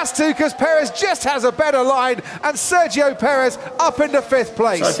he has to, because Perez just has a better line, and Sergio Perez up into 5th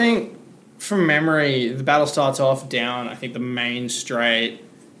place. So I think from memory the battle starts off down, I think the main straight.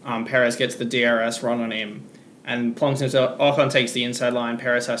 Perez gets the DRS run on him and plonks himself. Ocon takes the inside line.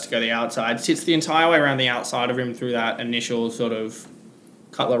 Perez has to go the outside. Sits the entire way around the outside of him through that initial sort of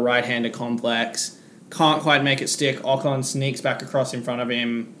couple of right-hander complex. Can't quite make it stick. Ocon sneaks back across in front of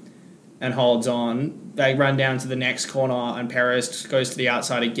him and holds on. They run down to the next corner, and Perez goes to the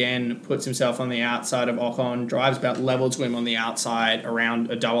outside again, puts himself on the outside of Ocon, drives about level to him on the outside around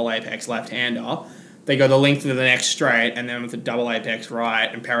a double apex left-hander. They go the length of the next straight, and then with the double apex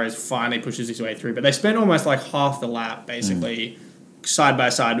right, and Perez finally pushes his way through. But they spend almost like half the lap, basically, side by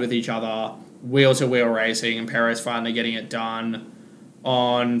side with each other, wheel-to-wheel racing, and Perez finally getting it done.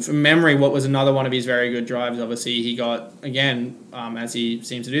 From memory, what was another one of his very good drives, obviously, he got, again, as he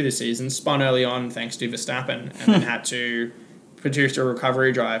seems to do this season, spun early on thanks to Verstappen, and then had to produce a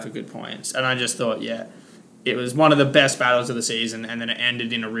recovery drive for good points. And I just thought, yeah, it was one of the best battles of the season, and then it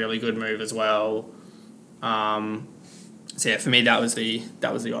ended in a really good move as well. So yeah, for me, that was the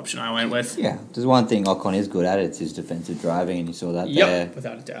option I went with. Yeah, there's one thing Ocon is good at, it's his defensive driving, and you saw that there. Yep,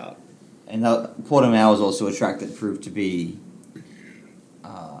 without a doubt. And Portimao was also a track that proved to be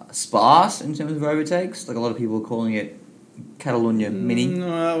sparse in terms of overtakes. Like a lot of people are calling it Catalunya Mini. No,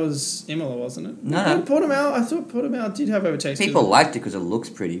 that was Imola, wasn't it? No. I thought Portimao did have overtakes. People liked it because it looks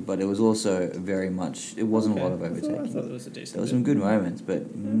pretty, but it was also very much, it wasn't a lot of overtaking. I thought it was a decent There were some good moments,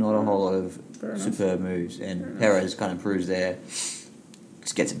 but not a whole lot of superb moves. And Perez kind of proves there,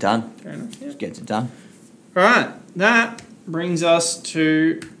 just gets it done. Fair enough, yeah. Just gets it done. All right, that brings us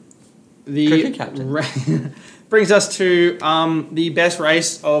to the Cricket captain. brings us to the best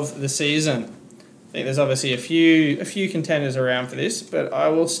race of the season. I think there's obviously a few contenders around for this, but I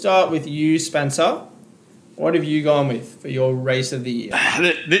will start with you, Spencer. What have you gone with for your race of the year?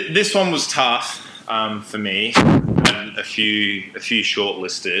 This one was tough for me. A few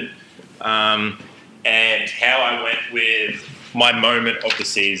shortlisted, and how I went with my moment of the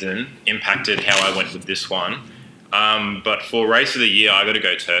season impacted how I went with this one. But for race of the year, I got to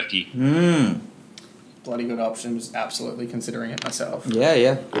go Turkey. Bloody good options. Absolutely considering it myself.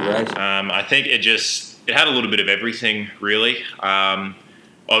 Yeah, good race. I think it had a little bit of everything, really.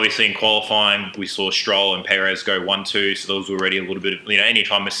 Obviously, in qualifying, we saw Stroll and Perez go 1-2, so there was already a little bit of,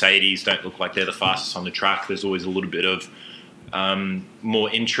 anytime Mercedes don't look like they're the fastest on the track, there's always a little bit of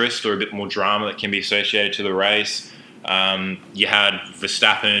more interest or a bit more drama that can be associated to the race. You had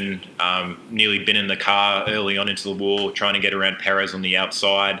Verstappen nearly been in the car early on into the wall, trying to get around Perez on the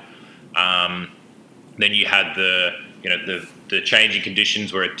outside. Then you had the changing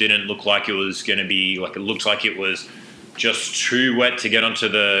conditions where it didn't look like it was going to be, like it looked like it was just too wet to get onto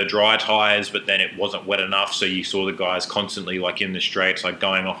the dry tyres, but then it wasn't wet enough, so you saw the guys constantly in the straights,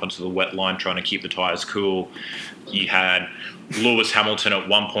 going off onto the wet line, trying to keep the tyres cool. You had Lewis Hamilton at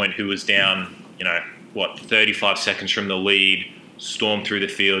one point, who was down, 35 seconds from the lead, stormed through the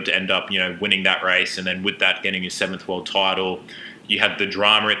field to end up, winning that race, and then with that getting his 7th world title. You had the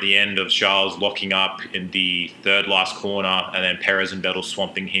drama at the end of Charles locking up in the third last corner, and then Perez and Vettel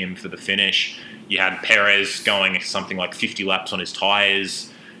swamping him for the finish. You had Perez going something like 50 laps on his tyres.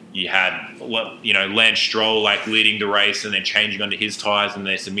 You had, Lance Stroll leading the race and then changing onto his tyres, and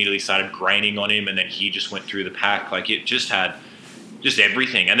they immediately started graining on him, and then he just went through the pack. It just had just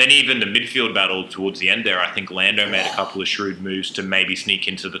everything. And then even the midfield battle towards the end there, I think Lando made a couple of shrewd moves to maybe sneak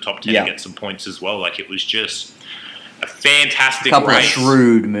into the top 10 and get some points as well. Like, it was just a fantastic couple race. of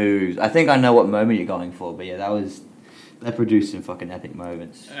shrewd moves. I think I know what moment you're going for, but yeah, they produced some fucking epic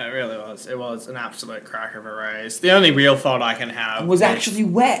moments. It really was. It was an absolute crack of a race. The only real fault I can have It was actually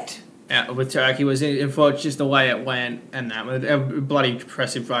wet. with Turkey was just the way it went, and that was a bloody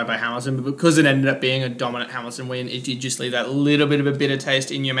impressive drive by Hamilton. But because it ended up being a dominant Hamilton win, it did just leave that little bit of a bitter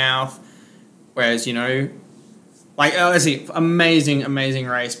taste in your mouth. Whereas, you know, like, obviously, amazing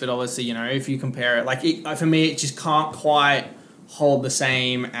race, but obviously, you know, if you compare it, for me, it just can't quite hold the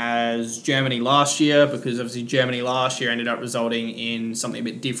same as Germany last year, because obviously Germany last year ended up resulting in something a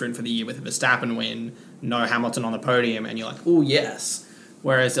bit different for the year with a Verstappen win, no Hamilton on the podium, and you're like, oh yes.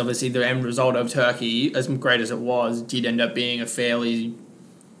 Whereas obviously the end result of Turkey, as great as it was, did end up being a fairly,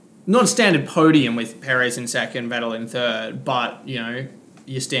 not a standard podium with Perez in second, Vettel in third, but, you know,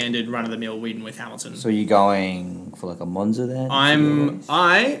 your standard run-of-the-mill win with Hamilton. So you're going for like a Monza then?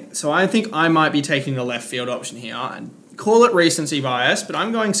 I think I might be taking the left field option here, and call it recency bias, but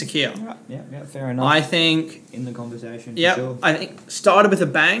I'm going Sakir. Yeah, fair enough. I think in the conversation. Yeah, sure. I think started with a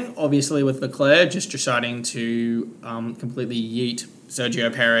bang, obviously with Leclerc just deciding to completely yeet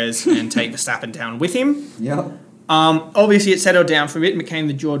Sergio Perez and take Verstappen down with him. Yeah. Obviously, it settled down for a bit and became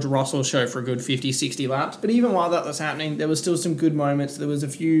the George Russell show for a good 50, 60 laps. But even while that was happening, there was still some good moments. There was a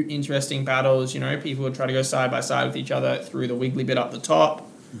few interesting battles. You know, people would try to go side by side with each other through the wiggly bit up the top.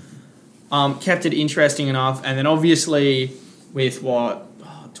 Kept it interesting enough. And then obviously, with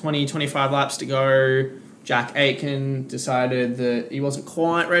 20, 25 laps to go, Jack Aitken decided that he wasn't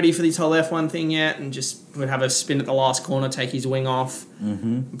quite ready for this whole F1 thing yet and just would have a spin at the last corner, take his wing off,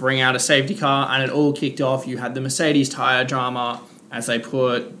 bring out a safety car, and it all kicked off. You had the Mercedes tyre drama as they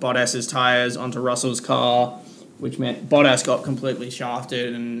put Bottas's tyres onto Russell's car, which meant Bottas got completely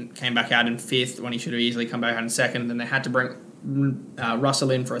shafted and came back out in fifth when he should have easily come back out in second. Then they had to bring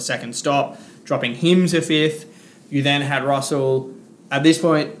Russell in for a second stop, dropping him to fifth. You then had Russell. At this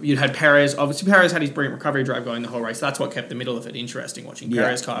point, you'd had Perez. Obviously, Perez had his brilliant recovery drive going the whole race. That's what kept the middle of it interesting, watching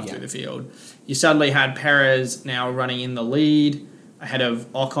Perez carve through the field. You suddenly had Perez now running in the lead ahead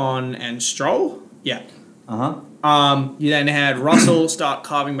of Ocon and Stroll. Yeah. You then had Russell start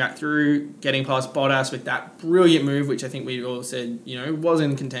carving back through, getting past Bottas with that brilliant move, which I think we all said, you know, was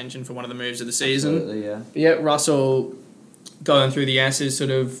in contention for one of the moves of the season. Absolutely, yeah. But yeah, Russell going through the S's,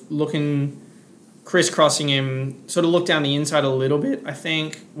 sort of looking, crisscrossing him, sort of looked down the inside a little bit, I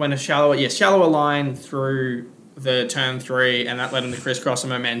think, when a shallower line through the turn 3, and that led him to crisscross the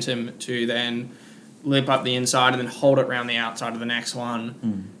momentum to then lip up the inside and then hold it around the outside of the next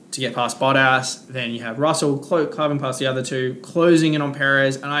one to get past Bottas. Then you have Russell carving past the other two, closing in on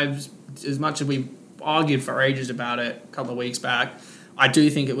Perez, and as much as we argued for ages about it a couple of weeks back, I do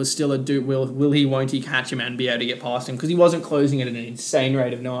think it was still a will he, won't he catch him and be able to get past him, because he wasn't closing it at an insane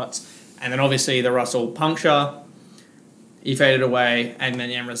rate of knots. And then obviously the Russell puncture, he faded away, and then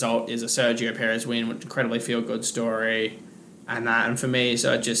the end result is a Sergio Perez win, which is an incredibly feel-good story. And for me,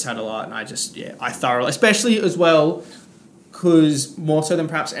 so it just had a lot, and I thoroughly, especially as well, because more so than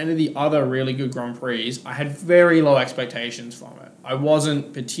perhaps any of the other really good Grand Prix, I had very low expectations from it. I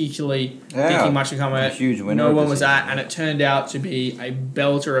wasn't particularly thinking much of it. Huge winner. No one was at, and it turned out to be a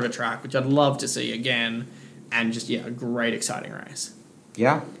belter of a track, which I'd love to see again, and just, a great, exciting race.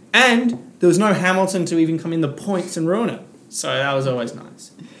 Yeah. And there was no Hamilton to even come in the points and ruin it. So that was always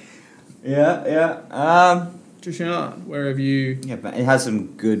nice. Yeah. Trishan, where have you... Yeah, but it has some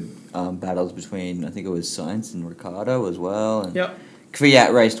good battles between, I think it was Sainz and Ricciardo as well. And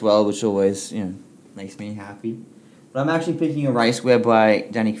Kvyat raced well, which always, makes me happy. But I'm actually picking a race whereby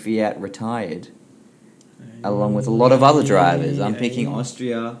Danny Kvyat retired, along with a lot of other drivers. I'm picking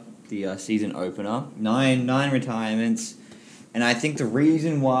Austria, the season opener. Nine retirements. And I think the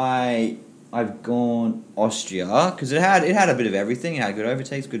reason why I've gone Austria, because it had a bit of everything. It had good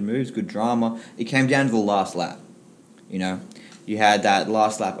overtakes, good moves, good drama. It came down to the last lap. You had that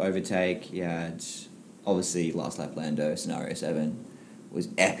last lap overtake. You had, obviously, last lap Lando, scenario 7. Was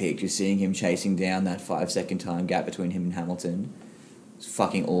epic, just seeing him chasing down that 5-second time gap between him and Hamilton. It's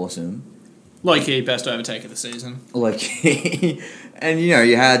fucking awesome. Low-key, best overtake of the season. Low-key. And,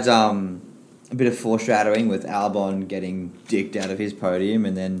 you had... a bit of foreshadowing with Albon getting dicked out of his podium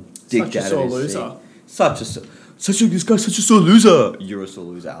and then dicked out of his seat. This guy's such a sore loser. You're a sore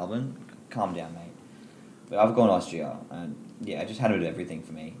loser, Albon. Calm down, mate. But I've gone Austria, and it just had a bit of everything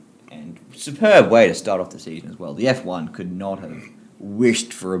for me. And superb way to start off the season as well. The F1 could not have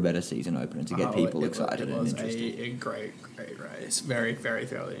wished for a better season opener to get people excited and interested. It was a great race. Very, very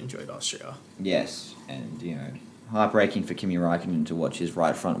thoroughly enjoyed Austria. Yes, and heartbreaking for Kimi Raikkonen to watch his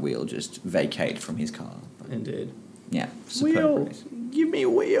right front wheel just vacate from his car. Indeed. Yeah, superb Wheel. race. Give me a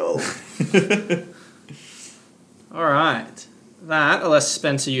wheel. All right. That, unless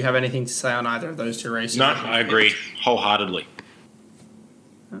Spencer, you have anything to say on either of those two races? No, I agree wholeheartedly.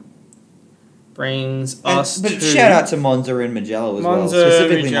 Brings us But to shout out to Monza and Mugello as well. Monza,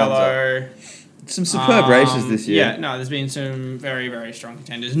 Specifically Monza. Mugello. Some superb races this year. Yeah, no, there's been some very, very strong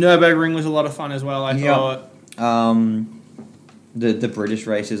contenders. Nürburgring was a lot of fun as well, I thought. The British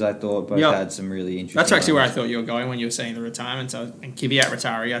races, I thought, both had some really interesting. That's actually where I runs. thought you were going when you were saying the retirement. And Kvyat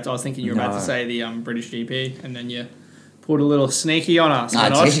Ratari. I was thinking you were about to say the British GP, and then you pulled a little sneaky on us. I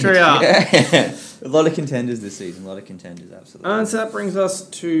in did. Austria. Yeah. A lot of contenders this season. A lot of contenders, absolutely. So that brings us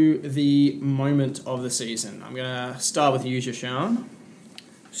to the moment of the season. I'm going to start with you, Sean.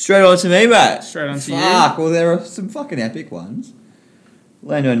 Straight on to me, mate. Straight on to you. Fuck. Well, there are some fucking epic ones.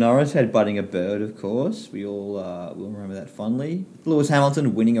 Lando Norris headbutting a bird, of course. We all will remember that fondly. Lewis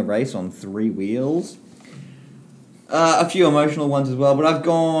Hamilton winning a race on 3 wheels. A few emotional ones as well, but I've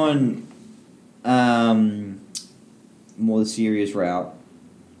gone more the serious route.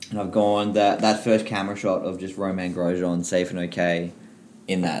 And I've gone that first camera shot of just Romain Grosjean safe and okay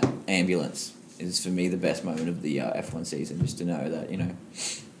in that ambulance is for me the best moment of the F1 season, just to know that,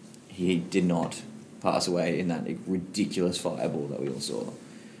 he did not pass away in that ridiculous fireball that we all saw.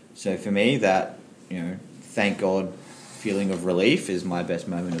 So for me, that, thank God feeling of relief is my best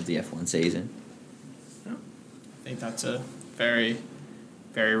moment of the F1 season. I think that's a very,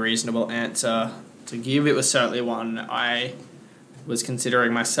 very reasonable answer to give. It was certainly one I was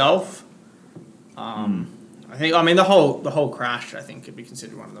considering myself. The whole crash, I think, could be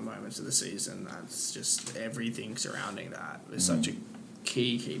considered one of the moments of the season. That's just everything surrounding that was such a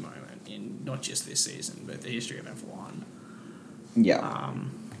key moment in not just this season, but the history of F1. Yeah.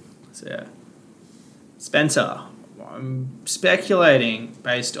 Spencer, I'm speculating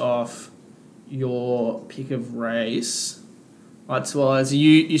based off your pick of race. As well as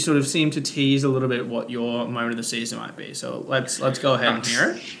you sort of seem to tease a little bit what your moment of the season might be. So let's go ahead and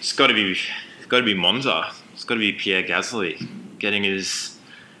hear it. It's got to be Monza. It's got to be Pierre Gasly getting his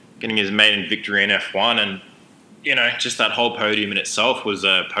maiden victory in F1, and just that whole podium in itself was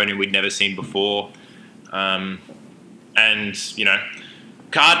a podium we'd never seen before. And that's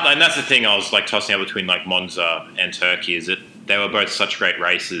the thing I was tossing up between Monza and Turkey, is that they were both such great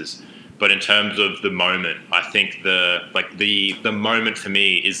races. But in terms of the moment, I think the moment for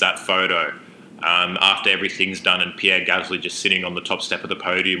me is that photo after everything's done and Pierre Gasly just sitting on the top step of the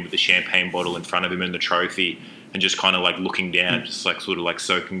podium with the champagne bottle in front of him and the trophy, and just kind of looking down, just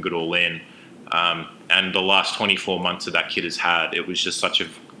soaking it all in. And the last 24 months that kid has had, it was just such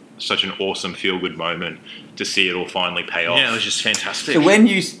an awesome feel-good moment to see it all finally pay off. Yeah, it was just fantastic. So when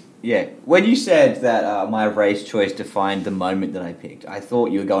you said that my race choice defined the moment that I picked, I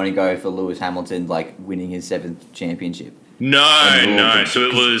thought you were going to go for Lewis Hamilton winning his 7th championship. No. So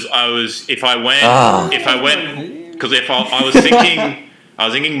I was thinking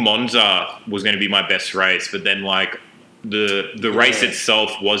Monza was going to be my best race, but then the race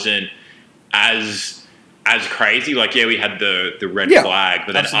itself wasn't as crazy. We had the red flag,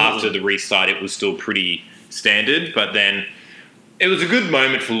 but then after the restart, it was still pretty standard. But then it was a good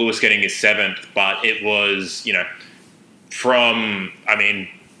moment for Lewis getting his 7th, but it was,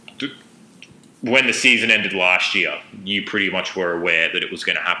 when the season ended last year, you pretty much were aware that it was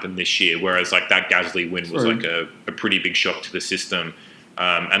going to happen this year, whereas that Gasly win was a pretty big shock to the system.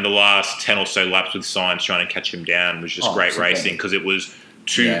 And the last 10 or so laps with Sainz trying to catch him down was just great racing, because it was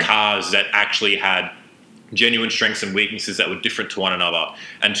two cars that actually had genuine strengths and weaknesses that were different to one another,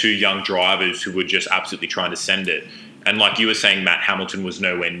 and two young drivers who were just absolutely trying to send it. And like you were saying, Matt, Hamilton was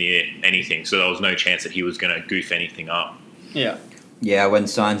nowhere near anything, so there was no chance that he was going to goof anything up. Yeah. Yeah, when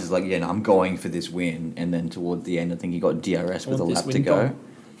Sainz is I'm going for this win, and then toward the end, I think he got DRS with a lap to go.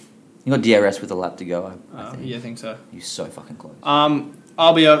 He got DRS with a lap to go, I think. Yeah, I think so. He's so fucking close.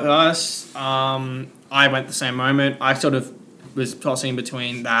 I'll be honest. I went the same moment. I sort of was tossing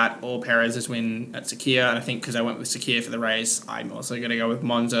between that or Perez's win at Sakhir, and I think because I went with Sakhir for the race, I'm also going to go with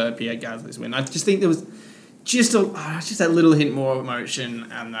Monza, Pierre Gasly's win. I just think there was just that little hint more of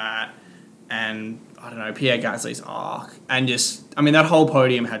emotion and that, and I don't know, Pierre Gasly's arc, and that whole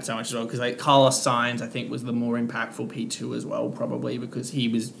podium had so much as well, because Carlos Sainz, I think, was the more impactful P2 as well, probably, because he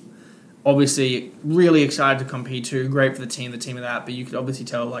was obviously really excited to come P2, great for the team of that, but you could obviously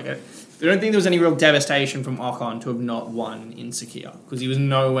tell, I don't think there was any real devastation from Ocon to have not won in Sakhir, because he was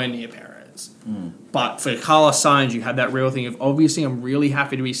nowhere near Perez. But for Carlos Sainz, you had that real thing of, obviously, I'm really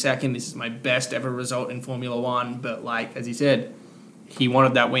happy to be second, this is my best ever result in Formula One, but as he said, he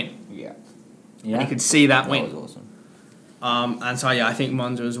wanted that win. Yeah. Yeah. And you could see that That win. was awesome. And so, yeah, I think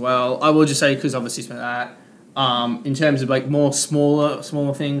Monza as well. I will just say, because obviously spent that, in terms of like more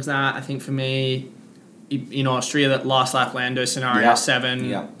smaller things that, I think for me, in Austria, that last lap Lando scenario 7.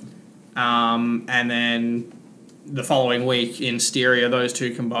 Yeah. And then the following week in Styria, those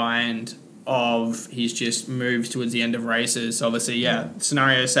two combined of his just moves towards the end of races. So obviously,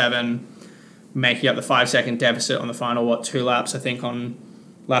 scenario 7, making up the 5-second deficit on the final, 2 laps, I think, on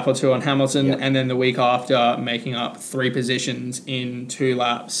lap or 2 on Hamilton, and then the week after, making up 3 positions in 2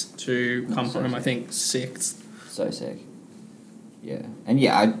 laps to come from, I think, 6th. So sick. Yeah. And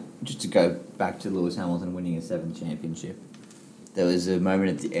just to go back to Lewis Hamilton winning a 7th championship, there was a moment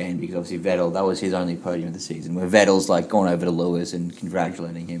at the end, because obviously Vettel, that was his only podium of the season, where Vettel's like gone over to Lewis and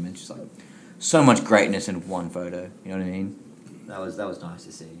congratulating him, and just like so much greatness in one photo. You know what I mean? That was nice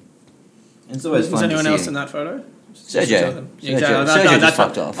to see. And it's always fun Was to anyone see else him. in that photo? Sergio. Yeah, exactly. Sergio That's just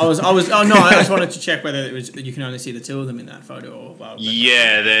fucked off. I just wanted to check whether it was you can only see the 2 of them in that photo. Or,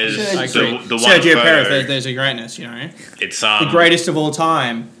 Yeah, there's I agree. the one Sergio photo. Perez, there's a greatness, It's the greatest of all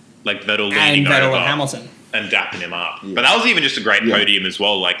time, like Vettel and leaning Vettel over and Hamilton. and dapping him up. Yeah. But that was even just a great Yeah. podium as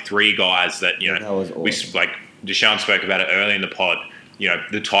well. Like 3 guys that That was awesome. like Deshaun spoke about it early in the pod.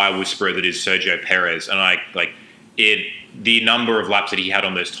 The tire whisperer that is Sergio Perez, and the number of laps that he had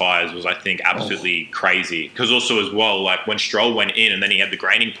on those tires was, I think, absolutely crazy. Because also as well, like when Stroll went in and then he had the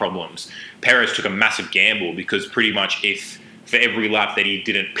graining problems, Perez took a massive gamble, because pretty much if for every lap that he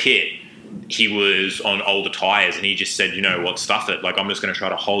didn't pit, he was on older tires, and he just said, you know what, stuff it. Like, I'm just going to try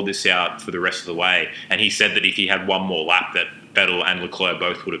to hold this out for the rest of the way. And he said that if he had one more lap, that Vettel and Leclerc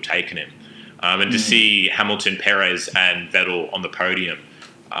both would have taken him. And to see Hamilton, Perez, and Vettel on the podium,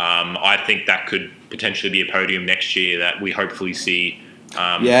 I think that could potentially be a podium next year that we hopefully see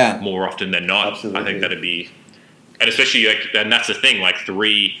more often than not. Absolutely. I think that'd be, and especially, and that's the thing, like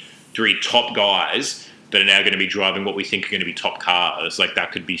three top guys that are now going to be driving what we think are going to be top cars. Like,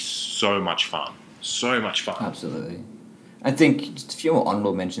 that could be so much fun. So much fun. Absolutely. I think just a few more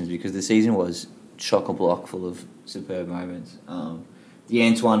honourable mentions, because the season was chock-a-block full of superb moments. The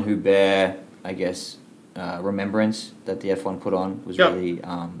Antoine Hubert, I guess, remembrance that the F1 put on was really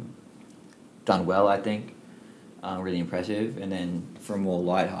done well, I think. Really impressive. And then for a more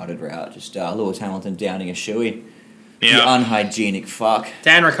light-hearted route, just Lewis Hamilton downing a shoey. Yeah. The unhygienic fuck.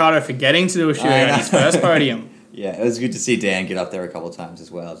 Dan Ricciardo forgetting to do a shoot at his first podium. Yeah, it was good to see Dan get up there a couple of times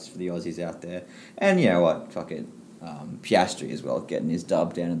as well, just for the Aussies out there. And you know what? Fuck it. Piastri as well, getting his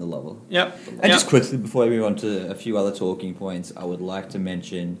dub down in the level. Yep. And just quickly, before we move on to a few other talking points, I would like to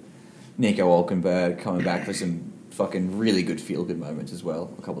mention Nico Hülkenberg coming back for some fucking really good feel-good moments as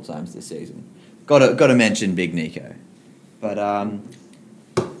well, a couple of times this season. Got to mention Big Nico. But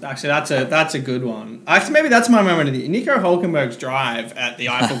Actually, that's a good one. Actually, maybe that's my moment of the Nico Hülkenberg's drive at the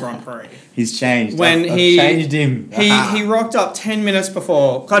Eiffel Grand Prix. he's changed. When I've he changed him. he rocked up 10 minutes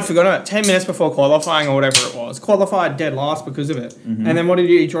before. God, forgot about 10 minutes before qualifying or whatever it was. Qualified dead last because of it. Mm-hmm. And then what did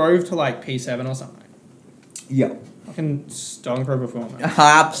he drove to like P7 or something? Yeah. Fucking stonker performance.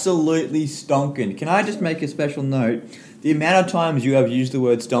 Absolutely stonking. Can I just make a special note? The amount of times you have used the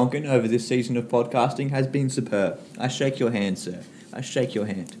word stonking over this season of podcasting has been superb. I shake your hand, sir. I shake your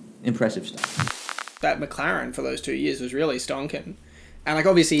hand. Impressive stuff. That McLaren for those 2 years was really stonking. And like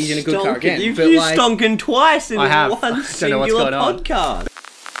obviously he's in a good car again. You've but used like, stonking twice in I have. one I don't know what's singular going on. podcast.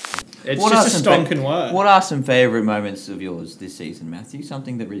 It's What are just a some stonking word. What are some favourite moments of yours this season, Matthew?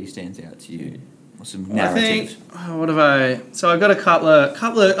 Something that really stands out to you? Or some I narratives? think, what have I... So I've got a couple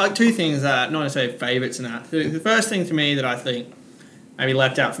of like 2 things that, not necessarily favourites in that. The first thing to me that I think maybe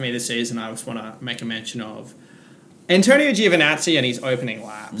left out for me this season, I just want to make a mention of, Antonio Giovinazzi and his opening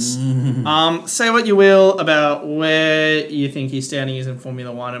laps. Say what you will about where you think his standing is in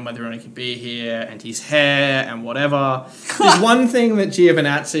Formula 1 and whether or not he could be here, and his hair and whatever. There's one thing that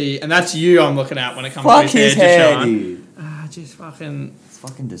Giovinazzi, and that's you I'm looking at when it comes Fuck to his his hair, hair, Deshaun. dude. Just fucking... It's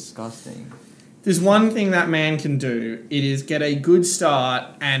fucking disgusting. There's one thing that man can do. It is get a good start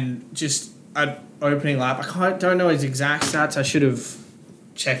and just an opening lap. Don't know his exact stats. I should have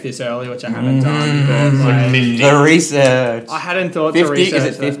checked this earlier, which I haven't done. Because, like, The research. I hadn't thought 50? to research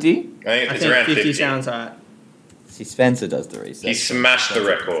Is it 50? I think I it's think around 50 50. sounds right. See, Spencer does the research. He smashed the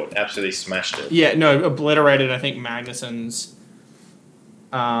record. Absolutely smashed it. Yeah, no, obliterated, I think, Magnussen's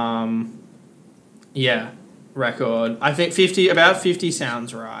record. I think about 50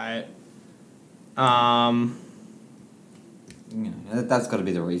 sounds right. You know, that's got to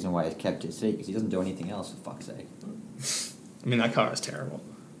be the reason why he's kept his seat, because he doesn't do anything else, for fuck's sake. I mean, that car is terrible.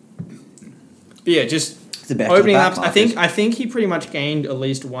 But yeah, just It's the best opening of the laps. back I think he pretty much gained at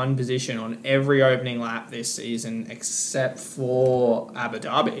least one position on every opening lap this season, except for Abu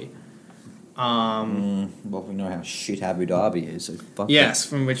Dhabi. Well, we know how shit Abu Dhabi is. So fuck Yes,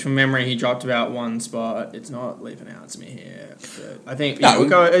 from memory he dropped about one spot. It's not leaping out to me here. But I think No, we'll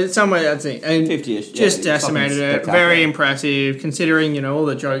go it's somewhere, I think. And 50-ish, just yeah, decimated fucking it. spectacular. Very impressive, considering, all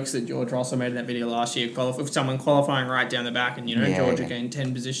the jokes that George Russell made in that video last year, with someone qualifying right down the back, and, Yeah. Georgia gained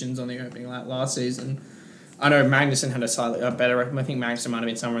 10 positions on the opening lap last season. I know Magnussen had a slightly better record. I think Magnussen might have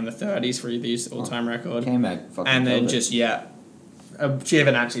been somewhere in the 30s for his all-time record. K-Mag fucking And then killed it. just,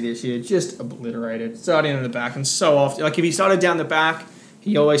 Giovinazzi this year, just obliterated. Starting in the back, and so often, like if he started down the back,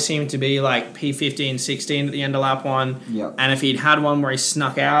 he always seemed to be like P15, 16 at the end of lap 1. Yep. And if he'd had one where he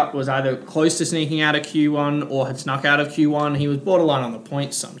snuck out, was either close to sneaking out of Q1 or had snuck out of Q1, he was borderline on the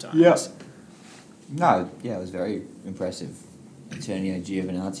points sometimes. Yep. No, yeah, it was very impressive. Antonio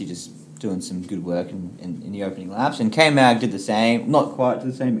Giovinazzi just doing some good work in the opening laps. And K-Mag did the same, not quite to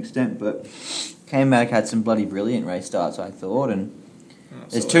the same extent, but K-Mag had some bloody brilliant race starts, I thought. And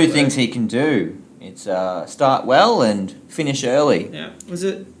there's two things he can do. It's start well and finish early. Yeah. Was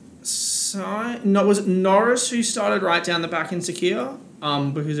it was it Norris who started right down the back insecure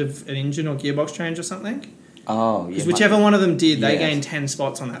because of an engine or gearbox change or something? Oh, yeah. Because whichever one of them did, they Yes. gained 10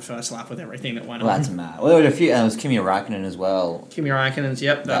 spots on that first lap with everything that went Well, on. that's mad. Well, there were a few, and it was Kimi Räikkönen as well. Kimi Räikkönen's,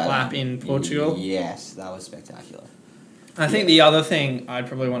 that lap in Portugal. Yes, that was spectacular. I think the other thing I'd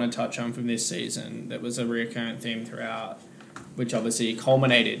probably want to touch on from this season that was a recurrent theme throughout, which obviously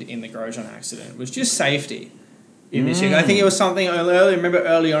culminated in the Grosjean accident, was just safety in this year. I think it was something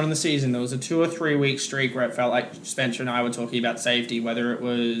early on in the season, there was a 2 or 3 week streak where it felt like Spencer and I were talking about safety, whether it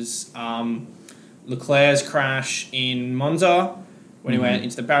was Leclerc's crash in Monza when he went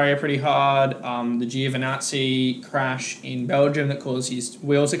into the barrier pretty hard, the Giovinazzi crash in Belgium that caused his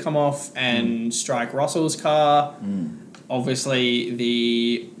wheels to come off and strike Russell's car. Obviously,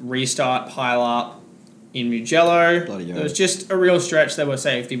 the restart pile-up in Mugello. Bloody There was just a real stretch there where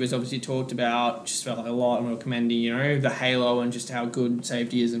safety was obviously talked about. Just felt like a lot, and we were commending, the halo and just how good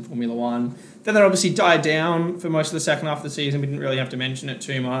safety is in Formula One. Then that obviously died down for most of the second half of the season. We didn't really have to mention it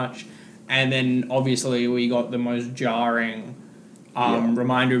too much. And then, obviously, we got the most jarring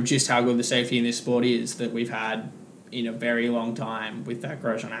reminder of just how good the safety in this sport is that we've had in a very long time with that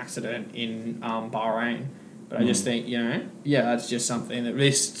Grosjean accident in Bahrain. But I just think, that's just something that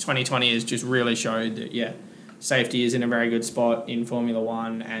this 2020 has just really showed that, safety is in a very good spot in Formula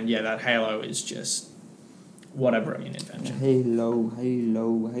One. And, that halo is just what a brilliant invention. Halo,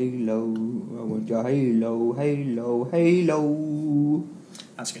 halo, halo. I want your halo, halo, halo.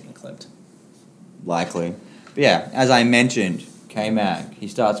 That's getting clipped. Likely. But yeah, as I mentioned, K-Mag, he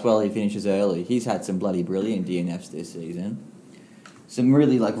starts well, he finishes early. He's had some bloody brilliant DNFs this season. Some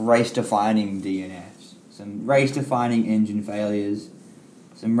really, race-defining DNFs. Some race-defining engine failures.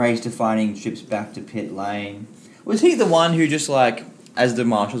 Some race-defining trips back to pit lane. Was he the one who just, as the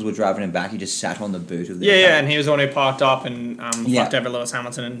marshals were driving him back, he just sat on the boot of the car? Yeah, and he was the one who parked up and fucked over Lewis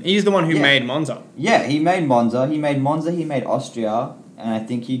Hamilton. And he's the one who made Monza. Yeah, he made Monza, he made Austria, and I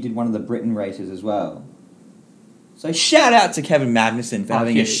think he did one of the Britain races as well. So shout out to Kevin Magnussen for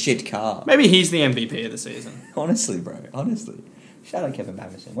having a shit car. Maybe he's the MVP of the season. Honestly, bro. Honestly. Shout out Kevin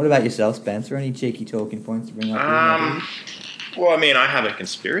Magnussen. What about yourself, Spencer? Any cheeky talking points to bring up? Well, I have a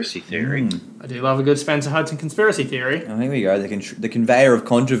conspiracy theory. I do love a good Spencer Hudson conspiracy theory. Oh, here we go. The conveyor of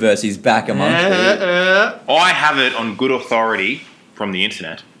controversy is back amongst you. I have it on good authority from the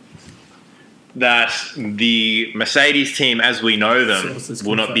internet that the Mercedes team, as we know them, Sources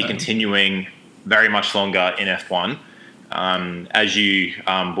will not be confirm. continuing very much longer in F1. As you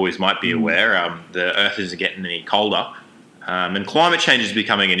boys might be aware, the Earth isn't getting any colder. And climate change is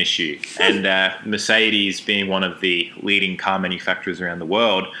becoming an issue. And Mercedes, being one of the leading car manufacturers around the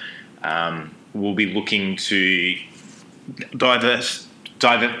world, will be looking to invest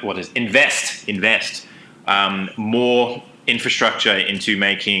more infrastructure into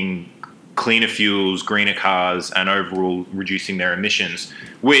making cleaner fuels, greener cars, and overall reducing their emissions,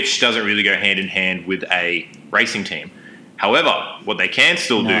 which doesn't really go hand in hand with a racing team. However, what they can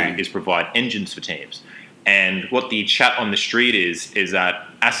still do is provide engines for teams. And what the chat on the street is that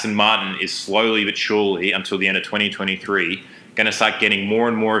Aston Martin is slowly but surely, until the end of 2023, going to start getting more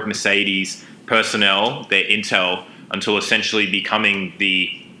and more of Mercedes personnel, their intel, until essentially becoming the,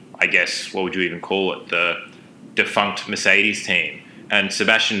 I guess, what would you even call it, the defunct Mercedes team. And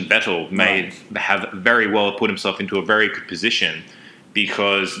Sebastian Vettel may have very well put himself into a very good position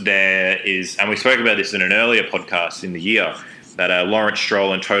because there is, and we spoke about this in an earlier podcast in the year, that Lawrence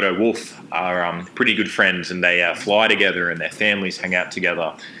Stroll and Toto Wolff are pretty good friends, and they fly together and their families hang out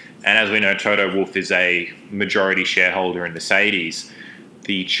together. And as we know, Toto Wolff is a majority shareholder in Mercedes.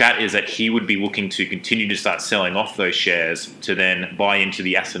 The chat is that he would be looking to continue to start selling off those shares to then buy into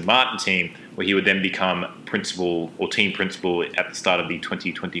the Aston Martin team where he would then become principal or team principal at the start of the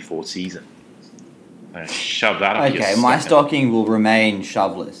 2024 season. Shove that up. Okay, my stocking will remain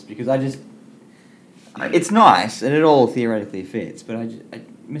shoveless because it's nice and it all theoretically fits, but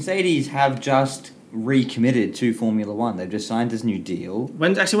Mercedes have just recommitted to Formula One. They've just signed this new deal.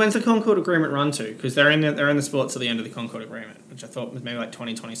 When's the Concord Agreement run to? Because they're in the sports at the end of the Concord Agreement, which I thought was maybe like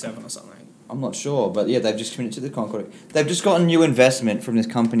 2027 or something. I'm not sure, but yeah, they've just committed to the Concord. They've just gotten new investment from this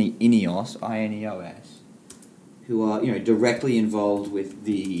company Ineos, INEOS, who are directly involved with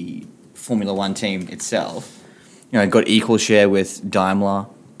the Formula One team itself. Got equal share with Daimler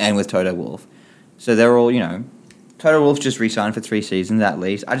and with Toto Wolff. So they're all Toto Wolff just re-signed for 3 seasons at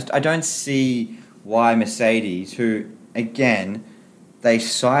least. I don't see why Mercedes, who, again, they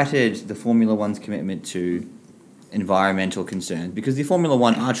cited the Formula One's commitment to environmental concerns, because the Formula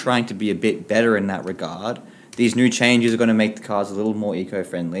One are trying to be a bit better in that regard. These new changes are going to make the cars a little more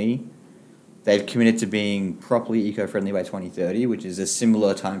eco-friendly. They've committed to being properly eco-friendly by 2030, which is a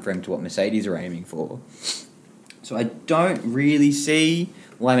similar time frame to what Mercedes are aiming for. So I don't really see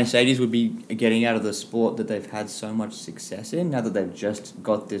why Mercedes would be getting out of the sport that they've had so much success in, now that they've just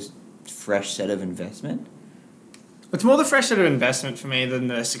got this fresh set of investment. It's more the fresh set of investment for me than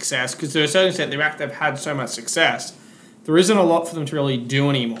the success, because to a certain extent they've had so much success, there isn't a lot for them to really do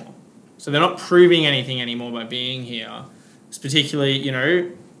anymore. So they're not proving anything anymore by being here. It's particularly,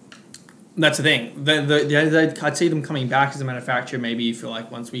 that's the thing. I'd see them coming back as a manufacturer. Maybe you feel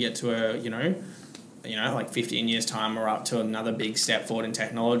like once we get to like 15 years time, we're up to another big step forward in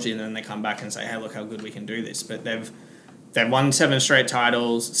technology, and then they come back and say, hey, look how good we can do this. But they've won 7 straight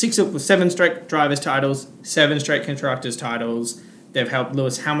titles, 7 straight drivers titles, 7 straight constructors titles. They've helped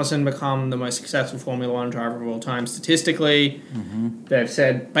Lewis Hamilton become the most successful Formula One driver of all time statistically. Mm-hmm. They've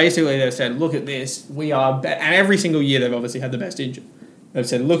said, look at this, we are better. And every single year they've obviously had the best engine. They've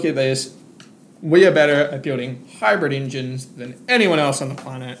said, look at this, we are better at building hybrid engines than anyone else on the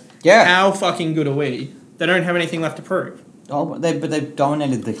planet. Yeah. How fucking good are we? They don't have anything left to prove. Oh, but they've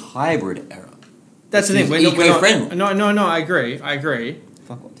dominated the hybrid era. That's the thing. We're eco-friendly. No, I agree.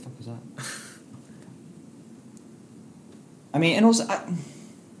 Fuck, what the fuck was that? I mean, and also...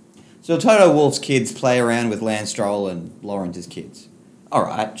 So Toto Wolff's kids play around with Lance Stroll and Lawrence's kids.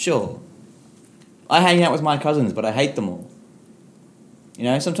 Alright, sure. I hang out with my cousins, but I hate them all.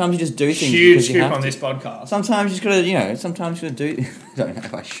 Sometimes you just do things Huge because you have scoop on to. this podcast. Sometimes you just gotta, sometimes you gotta do... I don't know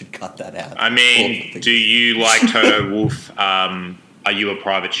if I should cut that out. I mean, do you like Toto Wolff? Are you a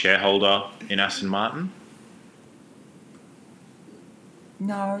private shareholder in Aston Martin?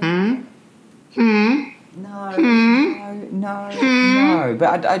 No. No.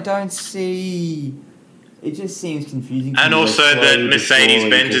 But I don't see... It just seems confusing. And also that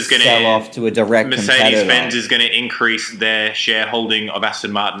Mercedes-Benz is going to sell off to a direct competitor. Mercedes-Benz is going to increase their shareholding of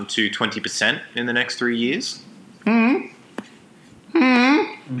Aston Martin to 20% in the next 3 years. Okay.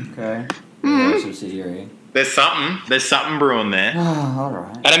 Subsidiary. There's something brewing there. All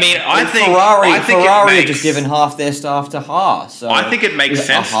right. And I mean, I think Ferrari have just given half their staff to Haas. So I think it makes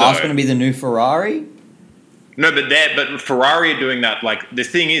sense. Haas going to be the new Ferrari? No, but Ferrari are doing that. Like the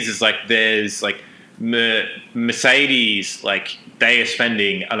thing is like there's like Mercedes, like they are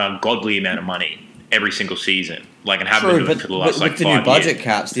spending an ungodly amount of money every single season, like and have been doing for the last like 5 years. With the new budget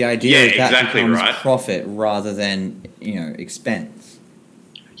caps, the idea is that exactly becomes right. Profit rather than expense.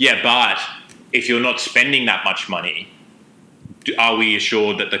 Yeah, but if you're not spending that much money, are we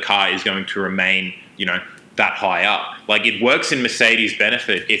assured that the car is going to remain, that high up? Like, it works in Mercedes'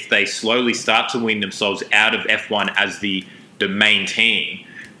 benefit if they slowly start to wean themselves out of F1 as the main team.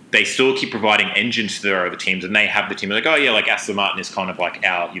 They still keep providing engines to their other teams, and they have the team like, oh yeah, like Aston Martin is kind of like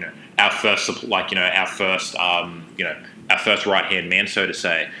our first right-hand man, so to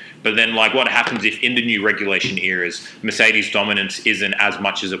say. But then, like, what happens if in the new regulation eras, Mercedes' dominance isn't as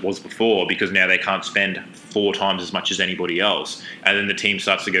much as it was before because now they can't spend 4 times as much as anybody else, and then the team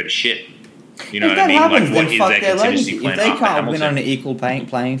starts to go to shit. You know what I mean? Happens, like, what is their contingency plan? If they can't win on an equal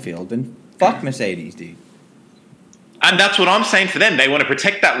playing field, then fuck Mercedes, dude. And that's what I'm saying for them. They want to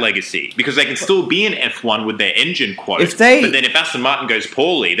protect that legacy because they can still be in F1 with their engine quote. But then if Aston Martin goes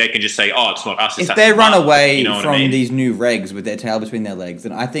poorly, they can just say, oh, it's not us, it's If they run away from these new regs with their tail between their legs,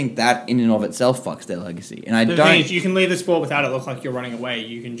 then I think that in and of itself fucks their legacy. And the thing is, you can leave the sport without it look like you're running away.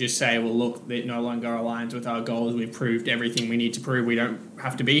 You can just say, well, look, it no longer aligns with our goals. We've proved everything we need to prove. We don't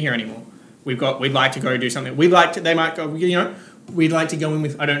have to be here anymore. We'd like to go do something. We'd like to go in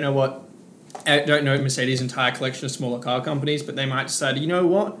with, I don't know Mercedes' entire collection of smaller car companies, but they might decide, you know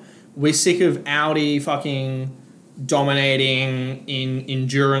what? We're sick of Audi fucking dominating in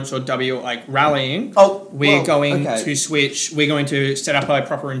endurance or rallying, we're going to switch. We're going to set up a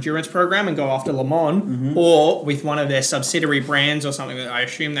proper endurance program and go after Le Mans, or with one of their subsidiary brands or something that I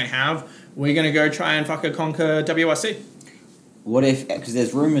assume they have, we're going to go try and conquer WRC. What if, because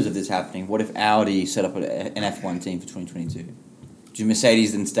there's rumours of this happening, what if Audi set up an F1 team for 2022? Do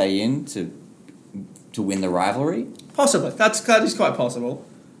Mercedes then stay in to win the rivalry? Possibly. That is quite possible.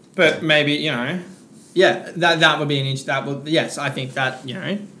 But maybe, that would be an inch. Yes, I think that,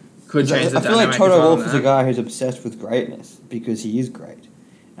 could change the dynamic. I feel like Toto Wolff is a guy who's obsessed with greatness because he is great.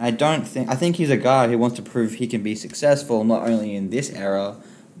 And I think he's a guy who wants to prove he can be successful not only in this era,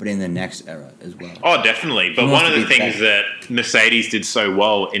 but in the next era as well. Oh, definitely. But one of the things that Mercedes did so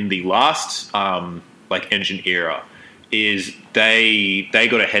well in the last engine era is they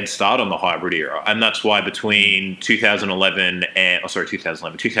got a head start on the hybrid era, and that's why between 2009,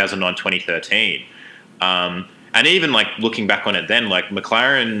 2013, and even looking back on it then,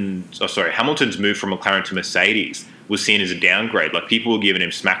 Hamilton's move from McLaren to Mercedes was seen as a downgrade. People were giving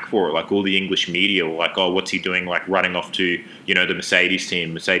him smack for it. All the English media were like, "Oh, what's he doing? Running off to the Mercedes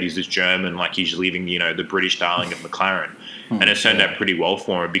team. Mercedes is German. He's leaving the British darling of McLaren." And it turned out pretty well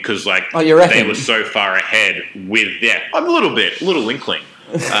for him because they were so far ahead with a little inkling.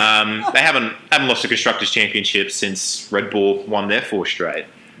 They haven't lost a constructors championship since Red Bull won their 4 straight.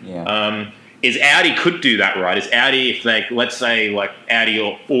 Yeah. Is Audi could do that, right? Is Audi, if they, let's say, Audi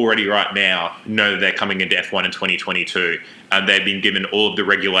already right now know they're coming into F1 in 2022 and they've been given all of the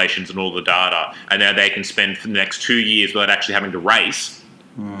regulations and all the data, and now they can spend for the next 2 years without actually having to race.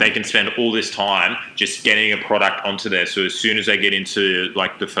 They can spend all this time just getting a product onto there. So as soon as they get into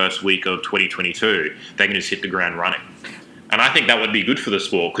the first week of 2022, they can just hit the ground running. And I think that would be good for the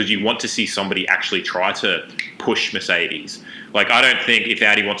sport because you want to see somebody actually try to push Mercedes. I don't think if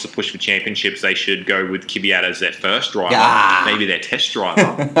Audi wants to push for championships, they should go with Kvyat as their first driver. Yeah. Maybe their test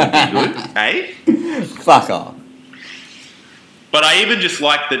driver would be good, eh? Fuck off. But I even just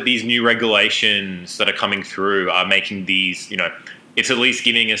like that these new regulations that are coming through are making these, it's at least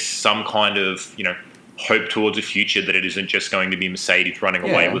giving us some kind of, hope towards a future that it isn't just going to be Mercedes running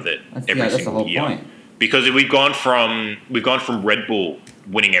away with it every single year. Point. Because we've gone from Red Bull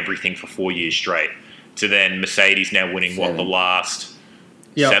winning everything for 4 years straight to then Mercedes now winning the last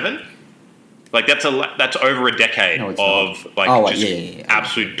 7? That's over a decade of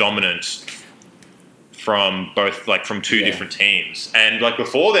absolute dominance from both from two different teams. And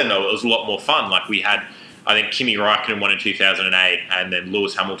before then though, it was a lot more fun. We had, I think, Kimi Räikkönen won in 2008, and then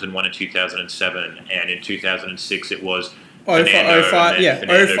Lewis Hamilton won in 2007, and in 2006 it was 05 to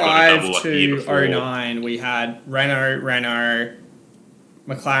 09, we had Renault,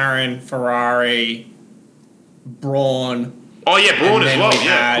 McLaren, Ferrari, Brawn. Oh yeah, Brawn as well.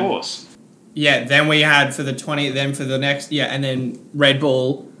 Yeah, of course. Yeah, then we had for the next, and then Red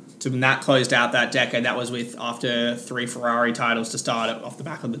Bull. When that closed out that decade, that was with after 3 Ferrari titles to start off the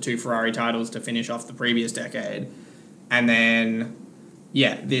back of the 2 Ferrari titles to finish off the previous decade, and then.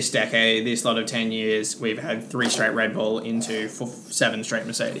 Yeah, this decade, this lot of 10 years, we've had 3 straight Red Bull into 7 straight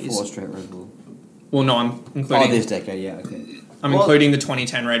Mercedes. 4 straight Red Bull. Well, no, I'm including... this decade, yeah, okay. I'm including the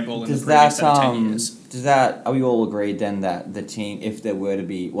 2010 Red Bull in the previous 10 years. Are we all agreed then that the team, if there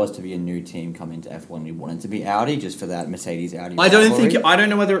was to be a new team coming to F1, we want it to be Audi, just for that Mercedes-Audi I don't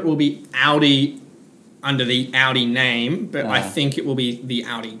know whether it will be Audi under the Audi name, but I think it will be the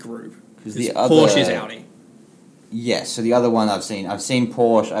Audi group. Because Porsche is Audi. Yes, so the other one I've seen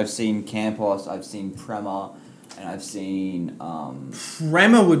Porsche, I've seen Campos, I've seen Prema, and I've seen...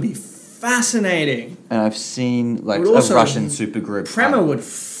 Prema would be fascinating. And I've seen, a Russian supergroup. Prema would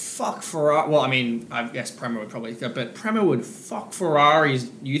fuck Ferrari... Well, I mean, I guess Prema would probably... But Prema would fuck Ferrari's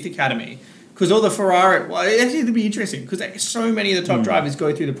youth academy. Because all the Ferrari... Well, it'd be interesting, because so many of the top drivers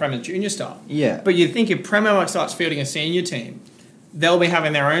go through the Prema junior stuff. Yeah. But you'd think if Prema starts fielding a senior team... They'll be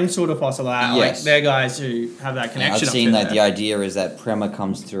having their own sort of postulate, they're guys who have that connection. I've seen that the idea is that Prema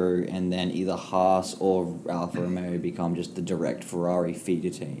comes through and then either Haas or Alfa Romeo become just the direct Ferrari feeder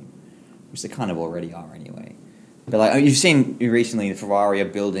team, which they kind of already are anyway. But you've seen recently, Ferrari are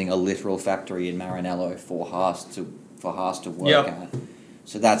building a literal factory in Maranello for Haas to work at.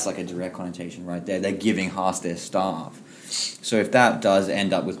 So that's a direct connotation right there. They're giving Haas their staff. So if that does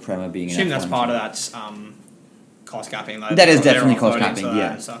end up with Prema being, I assume that's part of that. cost capping. Like, That is they're definitely offloading cost capping, to that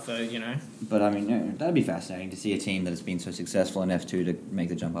yeah. and stuff, you know. But I mean, no, that'd be fascinating to see a team that has been so successful in F2 to make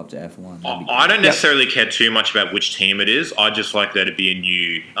the jump up to F1. That'd be I don't Yep. necessarily care too much about which team it is. I just like there to be a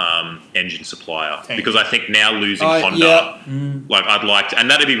new engine supplier Team. because I think now losing Honda, yeah. like I'd like to, and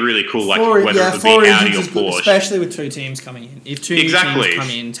that'd be really cool. Like Four- whether it would be four Audi engines or is good, Porsche. especially with 2 teams coming in. If 2 new Exactly. teams come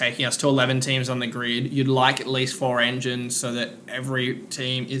in, taking us to 11 teams on the grid, you'd like at least 4 engines so that every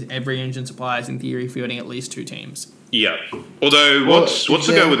engine supplier is in theory fielding at least 2 teams. Yeah. Although, what's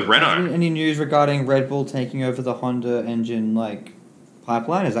the go with Renault? Any news regarding Red Bull taking over the Honda engine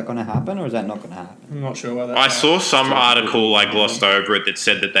pipeline? Is that going to happen, or is that not going to happen? I'm not sure whether I saw some article glossed over it that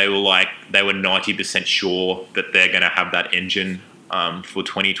said that they were 90% sure that they're going to have that engine for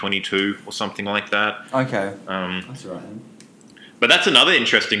 2022 or something like that. Okay. That's right then. But that's another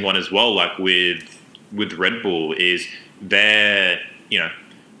interesting one as well. Like with Red Bull, is they're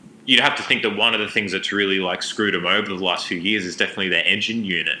you'd have to think that one of the things that's really screwed them over the last few years is definitely their engine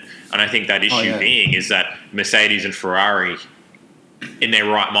unit. And I think that issue being is that Mercedes and Ferrari, in their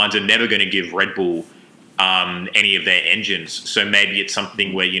right minds, are never going to give Red Bull any of their engines. So maybe it's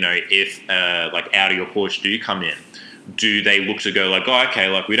something where, if Audi or Porsche do come in, do they look to go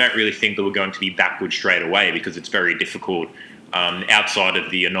we don't really think that we're going to be backward straight away because it's very difficult outside of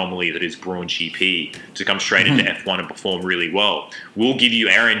the anomaly that is Braun GP to come straight into F1 and perform really well. We'll give you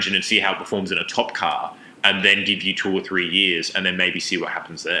our engine and see how it performs in a top car and then give you 2 or 3 years and then maybe see what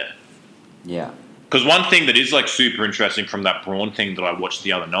happens there. Yeah. Because one thing that is super interesting from that Braun thing that I watched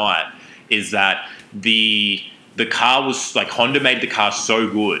the other night is that the car was Honda made the car so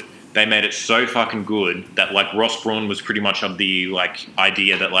good. They made it so fucking good that Ross Braun was pretty much of the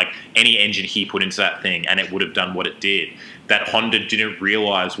idea that any engine he put into that thing and it would have done what it did. That Honda didn't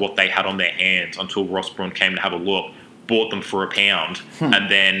realize what they had on their hands until Ross Braun came to have a look, bought them for £1, and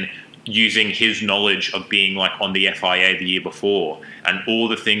then using his knowledge of being on the FIA the year before and all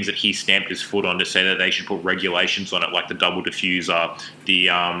the things that he stamped his foot on to say that they should put regulations on it, like the double diffuser, the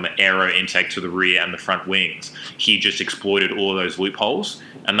aero intake to the rear and the front wings. He just exploited all of those loopholes,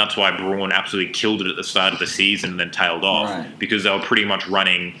 and that's why Braun absolutely killed it at the start of the season and then tailed off, because they were pretty much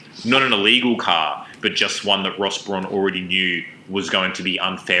running not an illegal car, but just one that Ross Braun already knew was going to be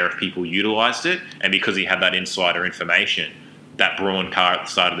unfair if people utilised it, and because he had that insider information, that Braun car at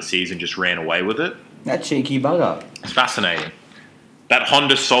the start of the season just ran away with it. That cheeky bugger. It's fascinating. That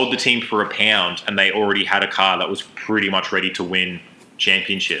Honda sold the team for £1 and they already had a car that was pretty much ready to win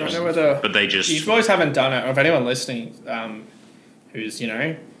championships. I don't know whether, but they just... If you boys haven't done it, or if anyone listening who's,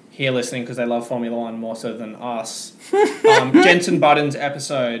 here listening because they love Formula One more so than us, Jensen Button's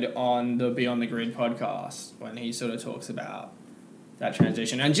episode on the Beyond the Grid podcast, when he sort of talks about that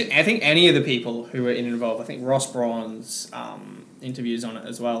transition. And I think any of the people who were involved, I think Ross Braun's interviews on it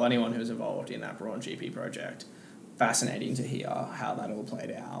as well, anyone who's involved in that Braun GP project, fascinating to hear how that all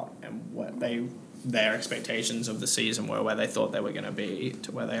played out and what their expectations of the season were, where they thought they were going to be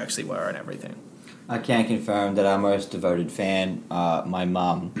to where they actually were and everything. I can confirm that our most devoted fan, my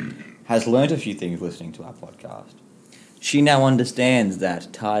mum, has learnt a few things listening to our podcast. She now understands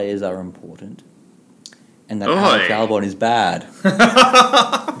that tyres are important and that Alex Albon is bad.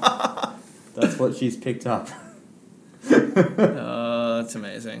 That's what she's picked up. That's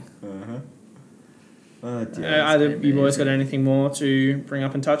amazing. Uh-huh. Oh, dear, Either you boys got anything more to bring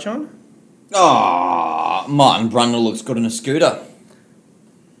up and touch on? Martin Brundle looks good in a scooter.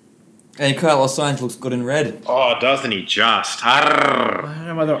 And Carlos Sainz looks good in red. Oh, doesn't he just? I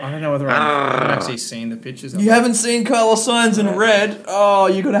don't know whether I've actually seen the pictures. You haven't seen Carlos Sainz in red? Oh,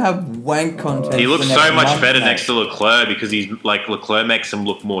 you're going to have wank content. He looks for so next much month, better mate. next to Leclerc because he's Leclerc makes him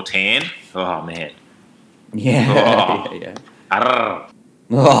look more tan. Oh, man. Yeah. Oh. yeah. Arrgh.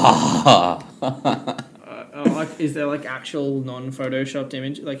 Is there actual non-photoshopped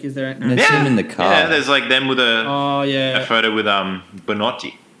image? Is there? There's him in the car. Yeah, there's them with a a photo with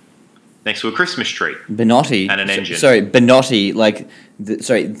Bonotti next to a Christmas tree. Benotti. And an engine. Sorry, Benotti,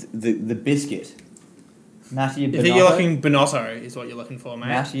 the biscuit. Mattia Binotto? I think you're looking Binotto is what you're looking for, mate.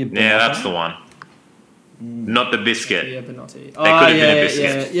 Mattia Binotto? Yeah, that's the one. Not the biscuit. Yeah, Binotti. could have been a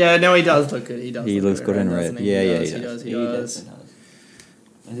biscuit. Yeah, no, he does look good. He does. He look looks good in red. doesn't he? Yeah, He he does. does.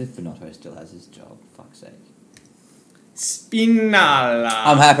 As if Binotto still has his job. Fuck's sake. Spinala.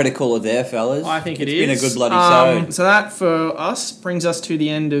 I'm happy to call it there, fellas. I think it's it is. been a good bloody show. So that, for us, brings us to the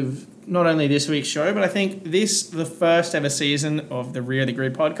end of not only this week's show, but I think the first ever season of the Rear the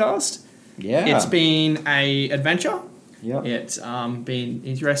Grid podcast. Yeah. It's been a adventure. Yep. It's been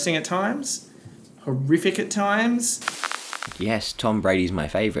interesting at times, horrific at times. Yes, Tom Brady's my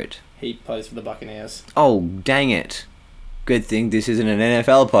favourite. He plays for the Buccaneers. Oh, dang it. Good thing this isn't an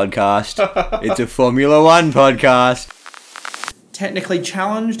NFL podcast. It's a Formula One podcast. Technically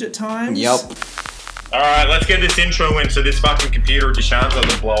challenged at times. Yep. All right, let's get this intro in so this fucking computer of Deshaun's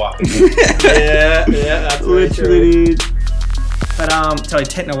doesn't blow up. Yeah, that's literally. But totally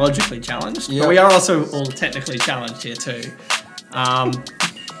technologically challenged. Yep. But we are also all technically challenged here too. Or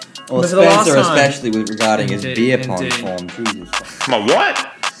But for the last Spencer, time- especially with regarding his beer pong Indeed. form. Jesus. My what?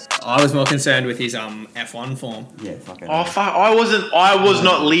 I was more concerned with his F1 form. Yeah, fucking. Oh fuck! I was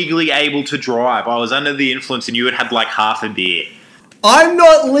not legally able to drive. I was under the influence, and you had like half a beer. I'm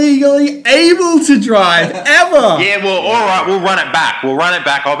not legally able to drive ever. Yeah, well, all right, we'll run it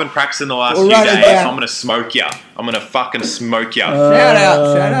back. I've been practicing the last We'll few run it days. back. I'm gonna smoke you. I'm gonna fucking smoke you. Shout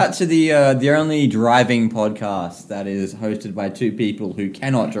out to the only driving podcast that is hosted by two people who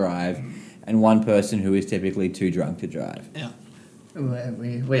cannot drive and one person who is typically too drunk to drive. Yeah,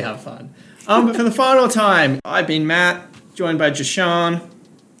 we have fun. But for the final time, I've been Matt, joined by Jashawn,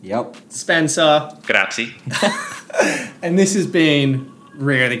 Yep. Spencer, Grazie. and this has been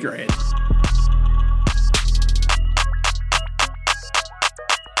Rear the Grid.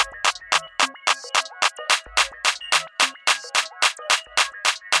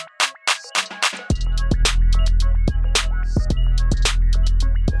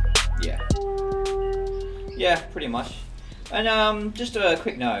 Yeah. Yeah, pretty much. And just a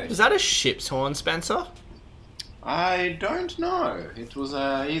quick note. Is that a ship's horn, Spencer? I don't know. It was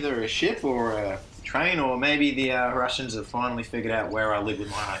either a ship or a train, or maybe the Russians have finally figured out where I live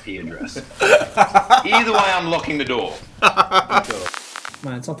with my IP address. Either way, I'm locking the door.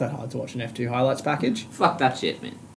 Man, it's not that hard to watch an F2 highlights package. Fuck that shit, man.